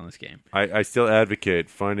 $14 on this game. I still advocate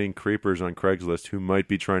finding creepers on Craigslist who might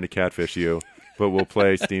be trying to catfish you, but will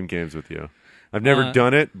play Steam games with you. I've never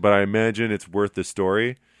done it, but I imagine it's worth the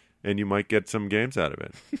story, and you might get some games out of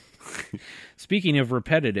it. Speaking of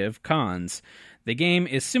repetitive, cons. The game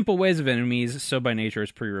is simple waves of enemies, so by nature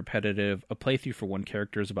it's pretty repetitive. A playthrough for one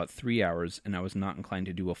character is about 3 hours, and I was not inclined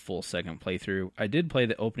to do a full second playthrough. I did play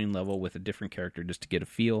the opening level with a different character just to get a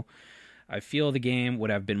feel. I feel the game would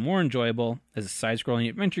have been more enjoyable as a side-scrolling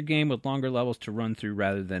adventure game with longer levels to run through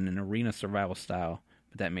rather than an arena survival style,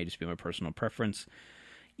 but that may just be my personal preference.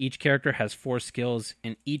 Each character has 4 skills,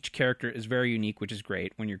 and each character is very unique, which is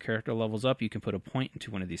great. When your character levels up, you can put a point into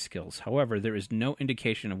one of these skills. However, there is no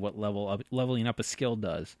indication of what leveling up a skill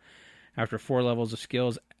does. After 4 levels of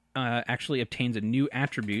skills, actually obtains a new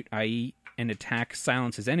attribute, i.e. an attack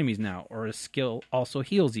silences enemies now, or a skill also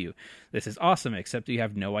heals you. This is awesome, except you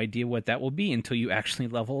have no idea what that will be until you actually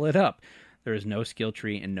level it up. There is no skill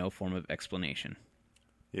tree and no form of explanation.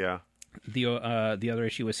 Yeah. The other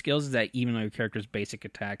issue with skills is that even though your character's basic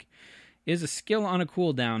attack is a skill on a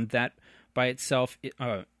cooldown, that by itself,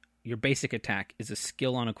 your basic attack is a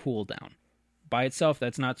skill on a cooldown. By itself,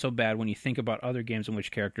 that's not so bad when you think about other games in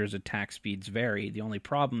which characters' attack speeds vary. The only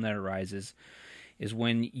problem that arises is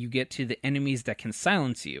when you get to the enemies that can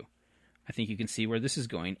silence you. I think you can see where this is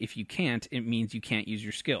going. If you can't, it means you can't use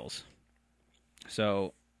your skills.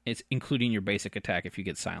 So it's including your basic attack if you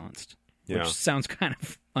get silenced. Yeah. Which sounds kind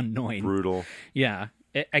of annoying. Brutal. Yeah.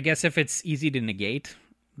 I guess if it's easy to negate,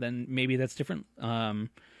 then maybe that's different.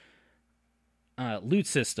 Loot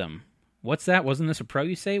system. What's that? Wasn't this a pro,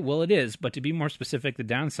 you say? Well, it is, but to be more specific, the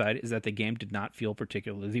downside is that the game did not feel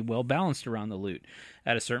particularly well balanced around the loot.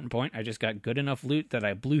 At a certain point, I just got good enough loot that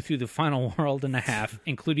I blew through the final world and a half,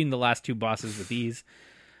 including the last 2 bosses with ease,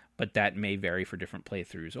 but that may vary for different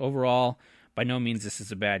playthroughs. Overall, by no means this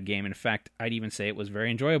is a bad game. In fact, I'd even say it was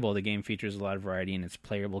very enjoyable. The game features a lot of variety in its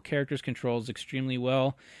playable characters, controls extremely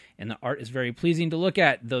well, and the art is very pleasing to look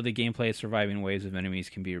at, though the gameplay of surviving waves of enemies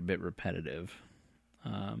can be a bit repetitive.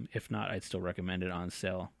 If not, I'd still recommend it on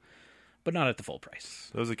sale, but not at the full price.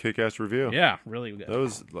 That was a kick-ass review. Yeah, really good. That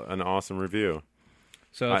was an awesome review.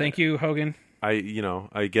 So thank you, Hogan. I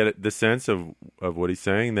get it, the sense of what he's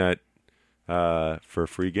saying, that for a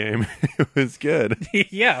free game, it was good.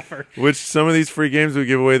 Yeah. Which some of these free games we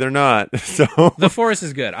give away, they're not. So The Forest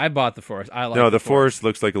is good. I bought The Forest. I like No, The Forest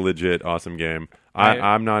looks like a legit awesome game. I-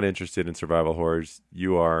 I'm not interested in survival horrors.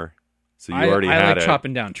 You are. So you already had I like it.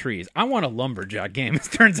 chopping down trees. I want a lumberjack game. It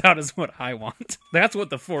turns out is what I want. That's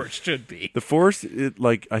what The Forest should be. The Forest,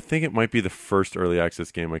 I think it might be the first early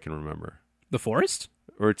access game I can remember. The Forest?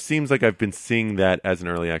 Or it seems like I've been seeing that as an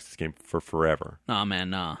early access game for forever. Nah,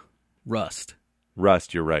 man, nah. Rust.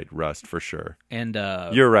 Rust, you're right. Rust, for sure. And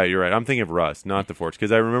You're right. I'm thinking of Rust, not The Forest.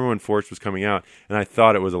 Because I remember when Forest was coming out, and I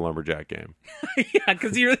thought it was a lumberjack game. yeah,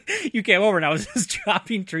 because you came over and I was just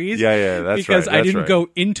chopping trees. Yeah, that's because right. I didn't go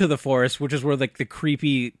into the forest, which is where the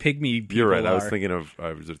creepy pygmy people You're right. are. I was thinking of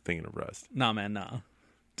Rust. Nah, man, nah.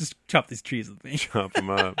 Just chop these trees with me. Chop them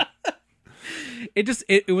up.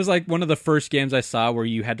 It was like one of the first games I saw where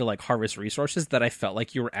you had to harvest resources that I felt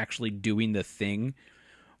like you were actually doing the thing,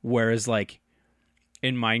 whereas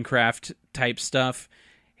in Minecraft type stuff,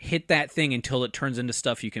 hit that thing until it turns into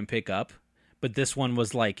stuff you can pick up. But this one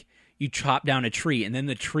was you chop down a tree and then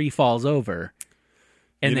the tree falls over,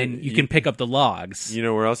 and then you can pick up the logs. You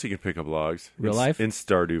know where else you can pick up logs? Real life? In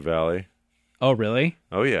Stardew Valley. Oh, really?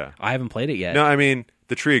 Oh, yeah. I haven't played it yet. No, I mean,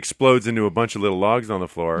 the tree explodes into a bunch of little logs on the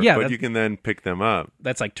floor, Yeah, but you can then pick them up.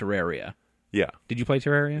 That's like Terraria. Yeah. Did you play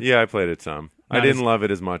Terraria? Yeah, I played it some. I Not didn't as- love it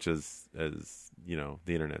as much as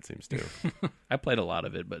the internet seems to. I played a lot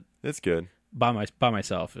of it, but It's good. by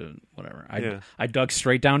myself and whatever. Yeah. I dug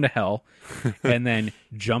straight down to hell and then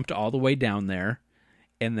jumped all the way down there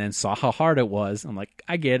and then saw how hard it was. I'm like,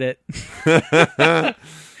 I get it.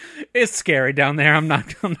 It's scary down there. I'm not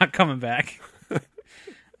coming back.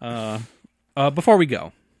 Before we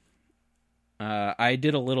go, I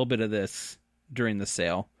did a little bit of this during the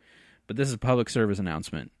sale, but this is a public service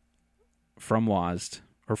announcement from WASD,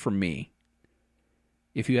 or from me.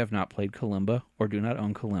 If you have not played Kalimba or do not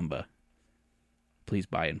own Kalimba, please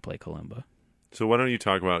buy and play Kalimba. So why don't you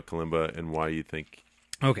talk about Kalimba and why you think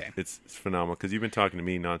Okay. it's phenomenal? Because you've been talking to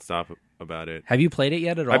me nonstop about it. Have you played it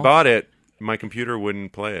yet at all? I bought it. My computer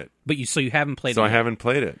wouldn't play it. But you haven't played So it I yet. haven't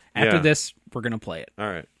played it. After Yeah. this, we're going to play it. All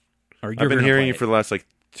right. Or you're I've been gonna hearing play you it. for the last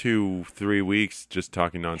 2-3 weeks just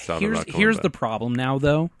talking nonstop about Kalimba. Here's the problem now,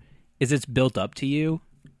 though, is it's built up to you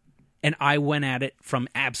And I went at it from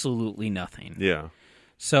absolutely nothing. Yeah.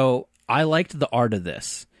 So I liked the art of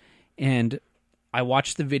this. And I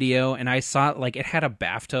watched the video, and I saw like it had a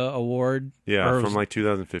BAFTA award. Yeah, from like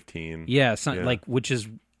 2015. Yeah, like which is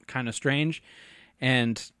kind of strange.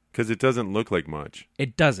 And because it doesn't look like much.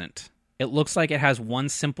 It doesn't. It looks like it has one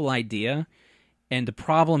simple idea, and the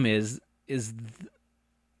problem is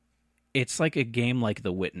it's like a game like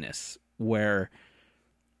The Witness, where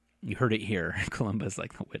you heard it here. Columba's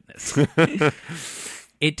like The Witness.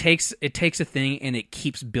 It takes a thing and it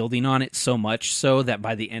keeps building on it so much so that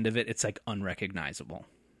by the end of it, it's like unrecognizable.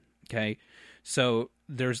 Okay, so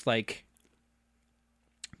there's like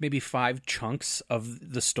maybe 5 chunks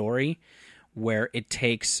of the story where it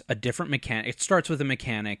takes a different mechanic. It starts with a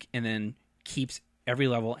mechanic and then keeps every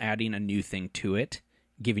level adding a new thing to it,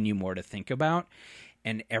 giving you more to think about.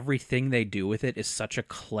 And everything they do with it is such a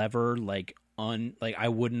clever, like I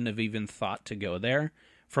wouldn't have even thought to go there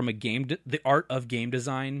from the art of game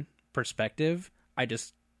design perspective.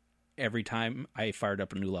 Every time I fired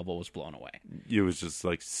up a new level, was blown away. It was just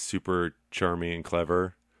like super charming and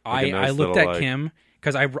clever. I looked at Kim.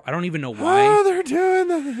 Because I don't even know why. Oh, they're doing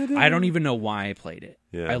that. I don't even know why I played it.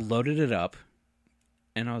 Yeah. I loaded it up,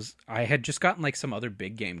 and I had just gotten like some other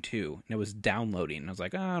big game too, and it was downloading. And I was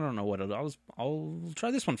like, I don't know what I'll try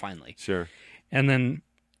this one finally. Sure. And then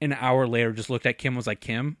an hour later, just looked at Kim, was like,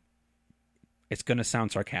 Kim, it's gonna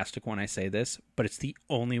sound sarcastic when I say this, but it's the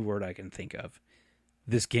only word I can think of.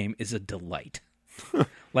 This game is a delight.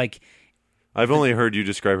 Like. I've only heard you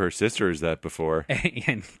describe her sister as that before.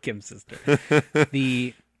 And Kim's sister.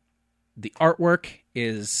 The artwork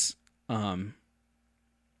is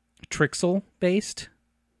Trixel based,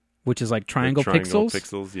 which is like triangle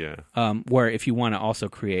pixels. Yeah. Where if you want to also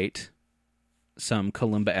create some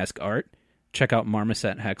Kalimba-esque art, check out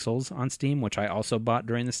Marmoset Hexels on Steam, which I also bought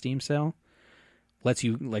during the Steam sale. Lets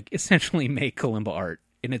you like essentially make Kalimba art,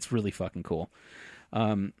 and it's really fucking cool.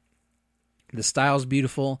 The style's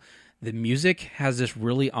beautiful. The music has this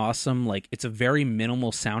really awesome, like, it's a very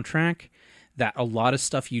minimal soundtrack that a lot of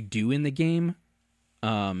stuff you do in the game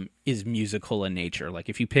is musical in nature. Like,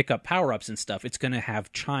 if you pick up power-ups and stuff, it's going to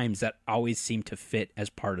have chimes that always seem to fit as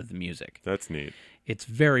part of the music. That's neat. It's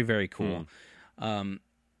very, very cool.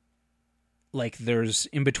 Like, there's,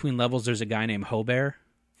 in between levels, there's a guy named Hobear.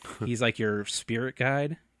 He's like your spirit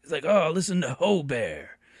guide. He's like, oh, listen to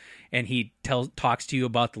Hobear. And he talks to you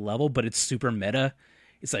about the level, but it's super meta.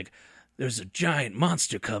 It's like, there's a giant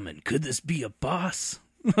monster coming. Could this be a boss?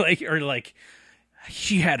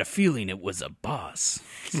 She had a feeling it was a boss.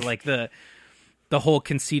 So like the whole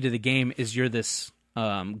conceit of the game is you're this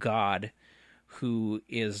god who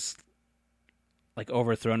is like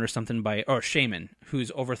overthrown or something or shaman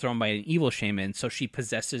who's overthrown by an evil shaman. So she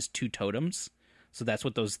possesses 2 totems. So that's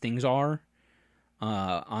what those things are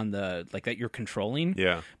on the like that you're controlling.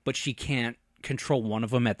 Yeah, but she can't control one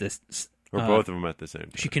of them at this. Or both of them at the same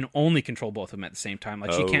time. She can only control both of them at the same time.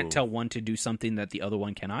 Like, she can't tell one to do something that the other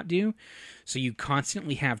one cannot do. So you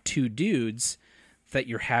constantly have 2 dudes that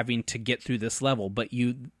you're having to get through this level. But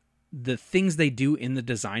the things they do in the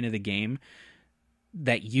design of the game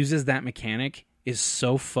that uses that mechanic is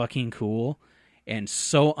so fucking cool and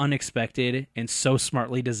so unexpected and so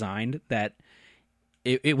smartly designed that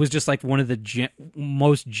it was just like one of the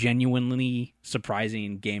most genuinely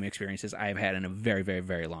surprising game experiences I've had in a very, very,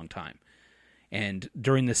 very long time. And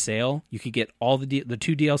during the sale, you could get all the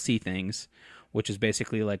 2 DLC things, which is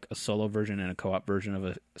basically like a solo version and a co-op version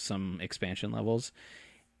of some expansion levels,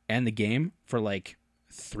 and the game for like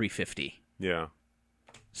 $350. Yeah.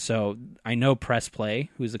 So I know Press Play,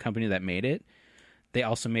 who's the company that made it. They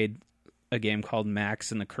also made a game called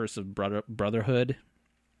Max and the Curse of Brotherhood,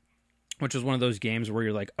 which is one of those games where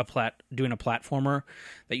you're like doing a platformer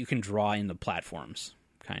that you can draw in the platforms,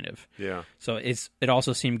 kind of. Yeah. So it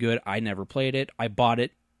also seemed good. I never played it. I bought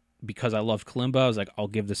it because I loved Kalimba. I was like, I'll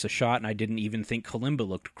give this a shot, and I didn't even think Kalimba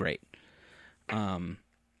looked great.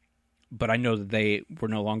 But I know that they were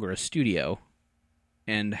no longer a studio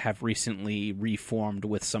and have recently reformed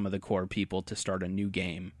with some of the core people to start a new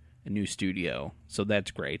game, a new studio. So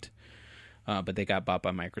that's great. But they got bought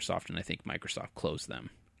by Microsoft, and I think Microsoft closed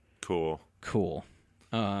them. Cool.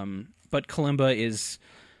 But Kalimba is,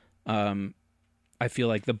 I feel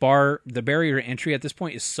like the barrier to entry at this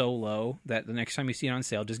point is so low that the next time you see it on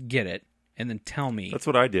sale, just get it and then tell me. That's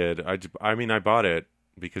what I did. I mean, I bought it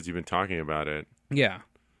because you've been talking about it. Yeah.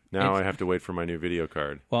 Now I have to wait for my new video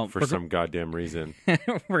card. Well, for some goddamn reason.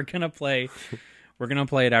 We're gonna play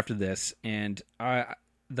it after this, and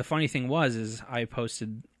the funny thing is I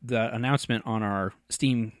posted the announcement on our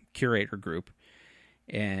Steam curator group,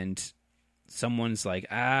 and someone's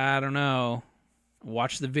like, I don't know,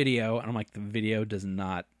 watch the video, and I'm like, the video does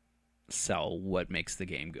not sell what makes the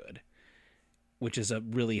game good, which is a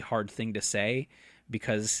really hard thing to say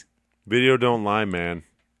because Video don't lie, man.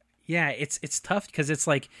 yeah, it's tough because it's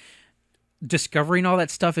like discovering all that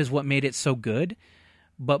stuff is what made it so good,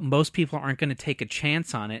 but most people aren't going to take a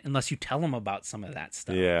chance on it unless you tell them about some of that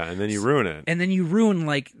stuff. Yeah, and then you ruin it. And then you ruin,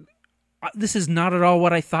 like, this is not at all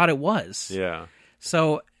what I thought it was. Yeah.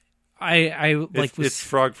 So I like was it's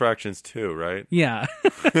Frog Fractions 2, right? yeah.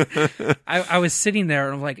 I was sitting there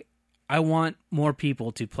and I'm like, I want more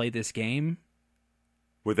people to play this game.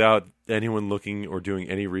 Without anyone looking or doing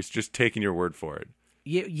any research, just taking your word for it.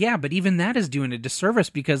 Yeah, but even that is doing a disservice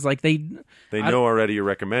because like they know already you're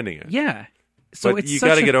recommending it. yeah. So but it's you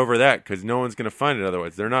got to get over that because no one's going to find it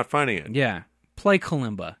otherwise. They're not finding it. Yeah. Play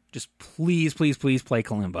Kalimba. Just please play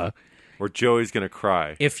Kalimba. Or Joey's going to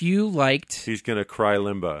cry. If you liked He's going to cry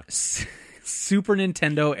Limba. Super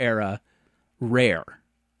Nintendo era Rare,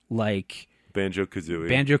 like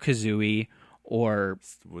Banjo-Kazooie. or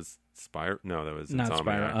Was Spyro? No, that was not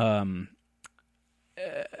Insomniac. Spyro.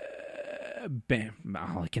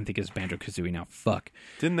 I can't think of Banjo-Kazooie now. Fuck.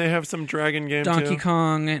 Didn't they have some dragon game Donkey too?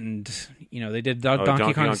 Kong, and they did Donkey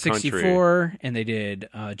Donkey Kong Kong 64, and they did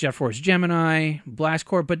Jet Force Gemini, Blast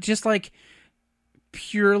Corps, but just like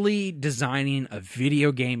purely designing a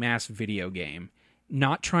video game,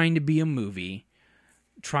 not trying to be a movie,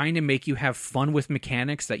 trying to make you have fun with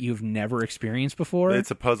mechanics that you've never experienced before. It's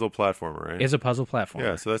a puzzle platformer, right? Is a puzzle platform.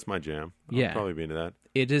 Yeah, so that's my jam. I'll probably be into that.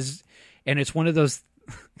 It is, and it's one of those.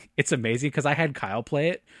 It's amazing because I had Kyle play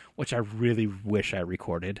it, which I really wish I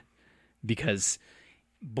recorded, because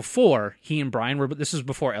before he and Brian were. This was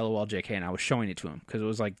before LOLJK, and I was showing it to him because it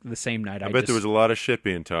was like the same night. I bet there was a lot of shit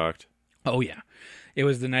being talked. Oh yeah, it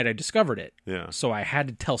was the night I discovered it. Yeah. So I had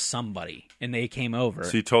to tell somebody, and they came over.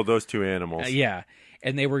 So you told those two animals. Yeah.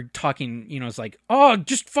 And they were talking, it's like, oh,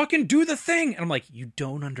 just fucking do the thing. And I'm like, you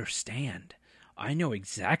don't understand. I know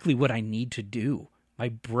exactly what I need to do. My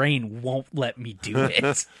brain won't let me do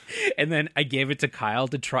it. And then I gave it to Kyle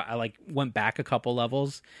to try. I went back a couple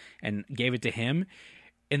levels and gave it to him.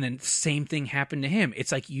 And then same thing happened to him.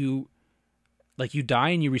 It's like you die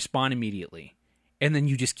and you respawn immediately. And then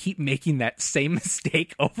you just keep making that same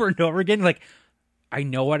mistake over and over again. Like, I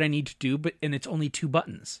know what I need to do, and it's only 2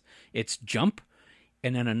 buttons. It's jump,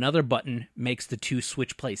 and then another button makes the 2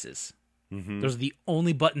 switch places. Mm-hmm. Those are the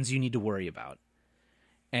only buttons you need to worry about.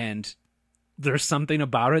 And there's something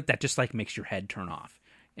about it that just like makes your head turn off.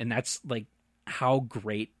 And that's like how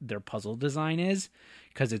great their puzzle design is,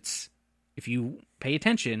 because it's, if you pay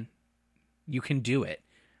attention, you can do it,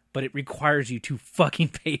 but it requires you to fucking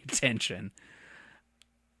pay attention.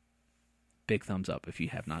 Big thumbs up if you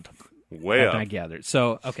have not gathered.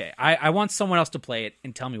 So, okay, I want someone else to play it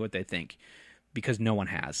and tell me what they think, because no one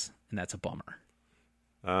has, and that's a bummer.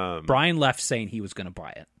 Brian left saying he was going to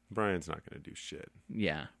buy it. Brian's not going to do shit.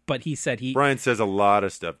 Yeah, but he said Brian says a lot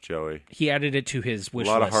of stuff, Joey. He added it to his wish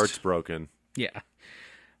list. A lot of hearts broken. Yeah.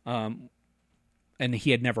 And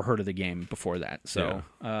he had never heard of the game before that. So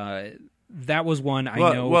that was one I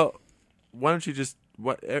know. Well, why don't you just...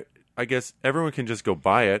 I guess everyone can just go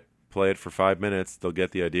buy it, play it for 5 minutes, they'll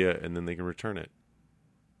get the idea, and then they can return it.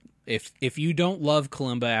 If you don't love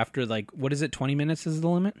Kalimba after, what is it, 20 minutes is the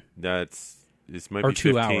limit? This might or be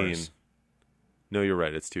 2 15. hours. No, you're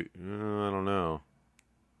right. It's 2. I don't know.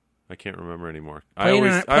 I can't remember anymore. I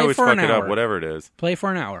always fuck it up, whatever it is. Play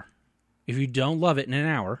for an hour. If you don't love it in an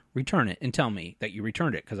hour, return it and tell me that you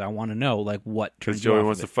returned it, because I want to know what turns Because you off Joey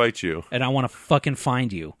wants to fight you. And I want to fucking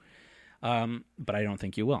find you. But I don't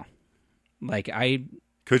think you will.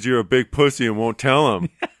 Because you're a big pussy and won't tell him.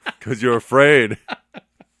 Because you're afraid.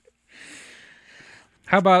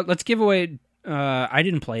 How about, let's give away, I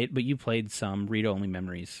didn't play it, but you played some read-only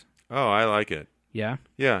memories. Oh, I like it. Yeah?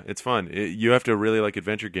 Yeah, it's fun. You have to really like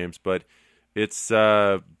adventure games, but it's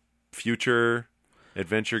a future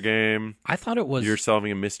adventure game. I thought it was... You're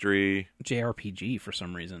solving a mystery. JRPG for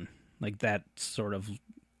some reason. Like that sort of...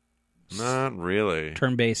 Not really.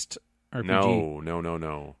 Turn-based RPG.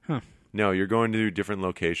 No. Huh. No, you're going to different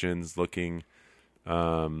locations looking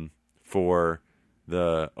for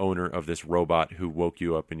the owner of this robot who woke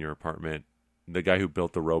you up in your apartment. The guy who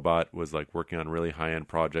built the robot was working on really high-end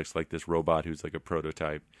projects, like this robot who's a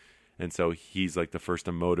prototype. And so he's the first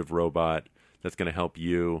emotive robot that's going to help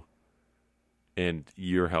you, and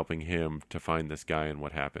you're helping him to find this guy and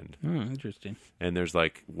what happened. Oh, interesting. And there's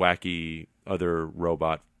wacky other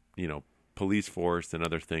robot, police force and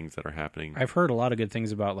other things that are happening. I've heard a lot of good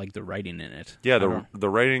things about the writing in it. Yeah, the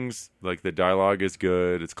writings, the dialogue is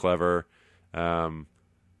good. It's clever.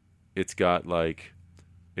 It's got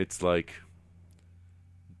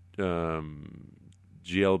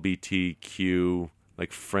GLBTQ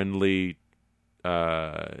like friendly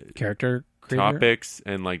Character creator? topics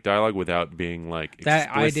and like dialogue without being like That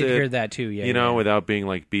explicit, I did hear that too. Yeah, you know, yeah. without being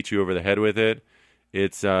like beat you over the head with it.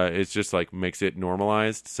 It's just like makes it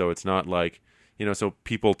normalized, so it's not like, you know, so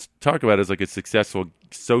people talk about it as like a successful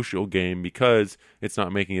social game because it's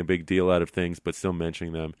not making a big deal out of things, but still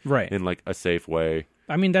mentioning them Right. in like a safe way.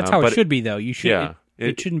 I mean, that's how but it should be, though. You should. yeah,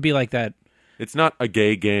 It shouldn't be like that. It's not a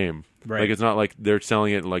gay game. Right. Like it's not like they're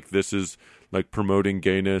selling it like this is like promoting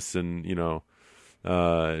gayness and, you know,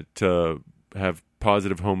 to have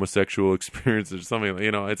positive homosexual experience or something.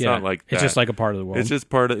 You know, it's not like that. It's just like a part of the world. It's just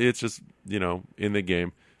it's just, you know, in the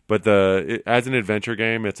game. But as an adventure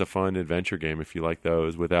game, it's a fun adventure game if you like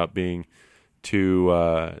those without being too,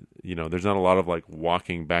 you know, there's not a lot of like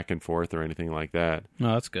walking back and forth or anything like that.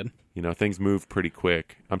 No, that's good. You know, things move pretty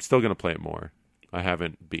quick. I'm still going to play it more. I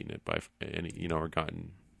haven't beaten it by any, you know, or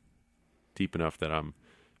gotten deep enough that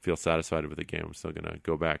feel satisfied with the game. I'm still going to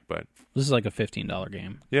go back, but This is like a $15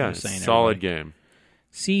 game. yeah, I'm saying, solid everybody. game.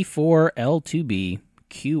 C4L2B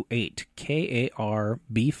Q8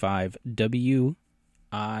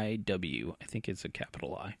 KARB5WIW. I think it's a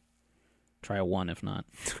capital I. Try a 1 if not.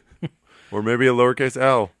 Or maybe a lowercase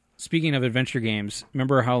L. Speaking of adventure games,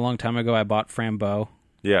 remember how a long time ago I bought Frambeau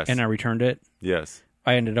Yes. and I returned it? Yes.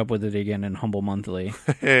 I ended up with it again in Humble Monthly.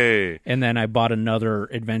 Hey. And then I bought another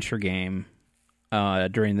adventure game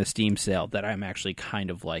during the Steam sale that I'm actually kind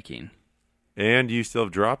of liking. And you still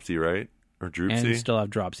have Dropsy, right? Or Droopsy? And still have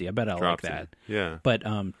Dropsy. I bet I'll like Dropsy. that. Yeah. But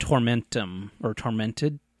Tormentum, or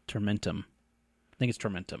Tormented? Tormentum. I think it's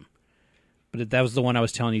Tormentum. But that was the one I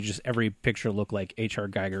was telling you, just every picture looked like H.R.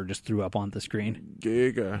 Geiger just threw up on the screen.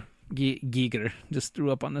 Giga. Giger just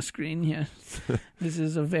threw up on the screen, yeah. This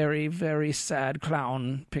is a very, very sad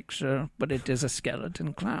clown picture, but it is a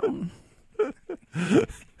skeleton clown.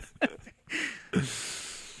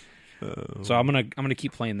 So I'm gonna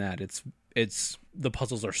keep playing that. It's the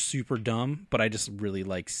puzzles are super dumb, but I just really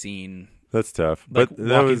like seeing That's tough. like But that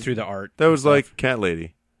walking was through the art. that and was stuff. like Cat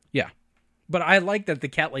Lady. Yeah. But I like that the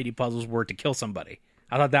cat lady puzzles were to kill somebody.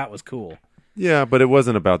 I thought that was cool. Yeah, but it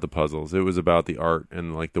wasn't about the puzzles. It was about the art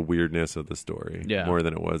and like the weirdness of the story Yeah. more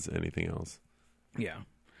than it was anything else. Yeah.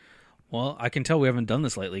 Well, I can tell we haven't done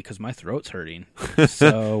this lately because my throat's hurting.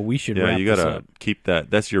 So we should Yeah, wrap you this gotta up. keep that.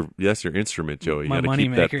 That's your instrument, Joey. You My gotta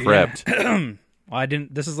keep that moneymaker, prepped. yeah. Well, I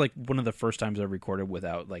didn't. This is like one of the first times I've recorded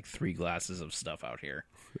without like 3 glasses of stuff out here.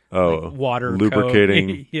 Oh, Like water, lubricating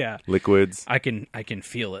Coke. Yeah, liquids. I can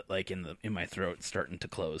feel it like in my throat starting to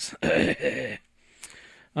close.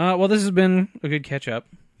 Well, this has been a good catch up.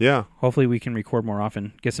 Yeah, Hopefully, we can record more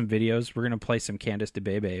often. Get some videos. We're gonna play some Candice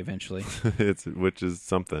DeBebe eventually. which is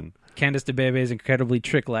something. Candice DeBebe's incredibly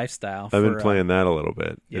trick lifestyle. I've been playing that a little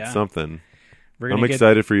bit. yeah. It's something. We're I'm gonna get,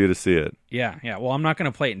 excited for you to see it. Yeah. Well, I'm not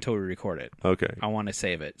gonna play it until we record it. Okay. I want to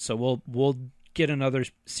save it. So we'll get another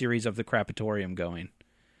series of the Crapatorium going.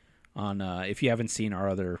 On if you haven't seen our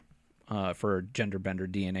other for Gender Bender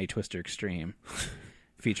DNA Twister Extreme,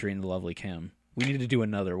 featuring the lovely Kim. We need to do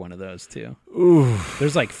another one of those too. Ooh.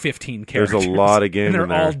 There's like 15 There's characters. a lot of game and they're in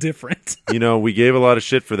there. all different. You know, we gave a lot of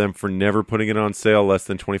shit for them for never putting it on sale less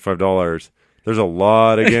than $25. There's a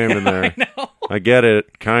lot of game in there. I get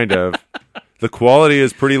it, kind of. The quality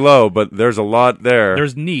is pretty low, but there's a lot there.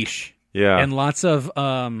 There's niche. Yeah. And lots of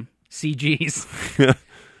CGs.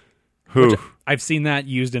 Who? I've seen that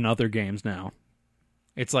used in other games now.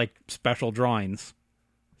 It's like special drawings.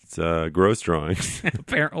 It's gross drawings.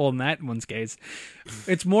 Well, in that one's case,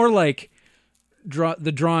 it's more like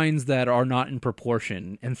the drawings that are not in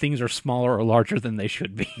proportion, and things are smaller or larger than they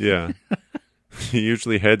should be. Yeah.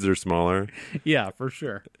 Usually heads are smaller, Yeah, for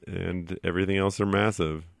sure. and everything else are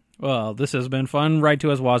massive. Well, this has been fun. Write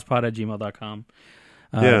to us, waspod@gmail.com.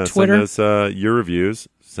 Yeah, Twitter. send us your reviews.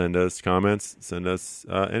 Send us comments. Send us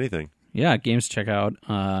anything. Yeah, games to check out.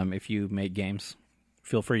 If you make games,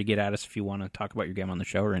 feel free to get at us if you want to talk about your game on the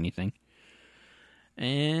show or anything.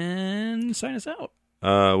 And sign us out.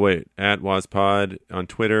 Wait, at WazPod on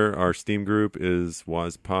Twitter. Our Steam group is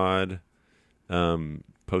WazPod.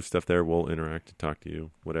 Post stuff there. We'll interact and talk to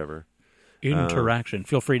you. Whatever. Interaction.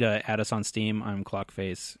 Feel free to add us on Steam. I'm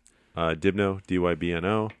Clockface. Dybno,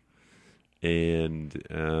 DYBNO.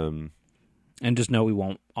 And just know we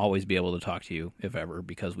won't always be able to talk to you, if ever,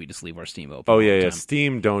 because we just leave our Steam open. Oh all yeah, the yeah. time.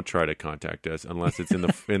 Steam, don't try to contact us unless it's in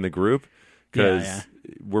the in the group, because Yeah,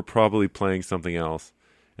 we're probably playing something else.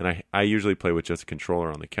 And I usually play with just a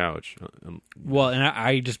controller on the couch. Well, and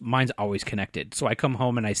I just mine's always connected, so I come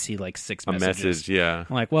home and I see like 6 A messages. message, yeah.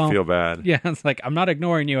 I'm like, well, Feel bad. yeah, it's like I'm not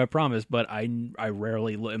ignoring you, I promise, but I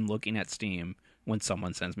rarely am looking at Steam when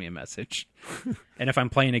someone sends me a message. And if I'm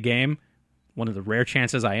playing a game, one of the rare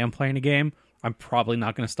chances I am playing a game, I'm probably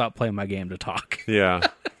not going to stop playing my game to talk. Yeah.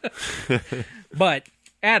 But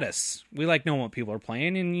add us. We like knowing what people are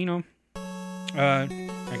playing, and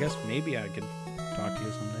I guess maybe I could talk to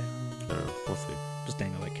you someday. I don't know. We'll see. Just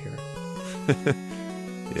dangle that carrot.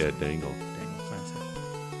 Yeah, dangle. Dangle's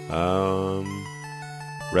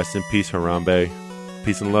nice. Rest in peace, Harambe.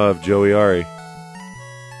 Peace and love, Joey Ari. Just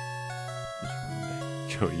Harambe.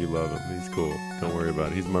 Joey, you love him. He's cool. Don't worry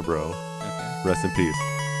about it. He's my bro. Okay. Rest in peace.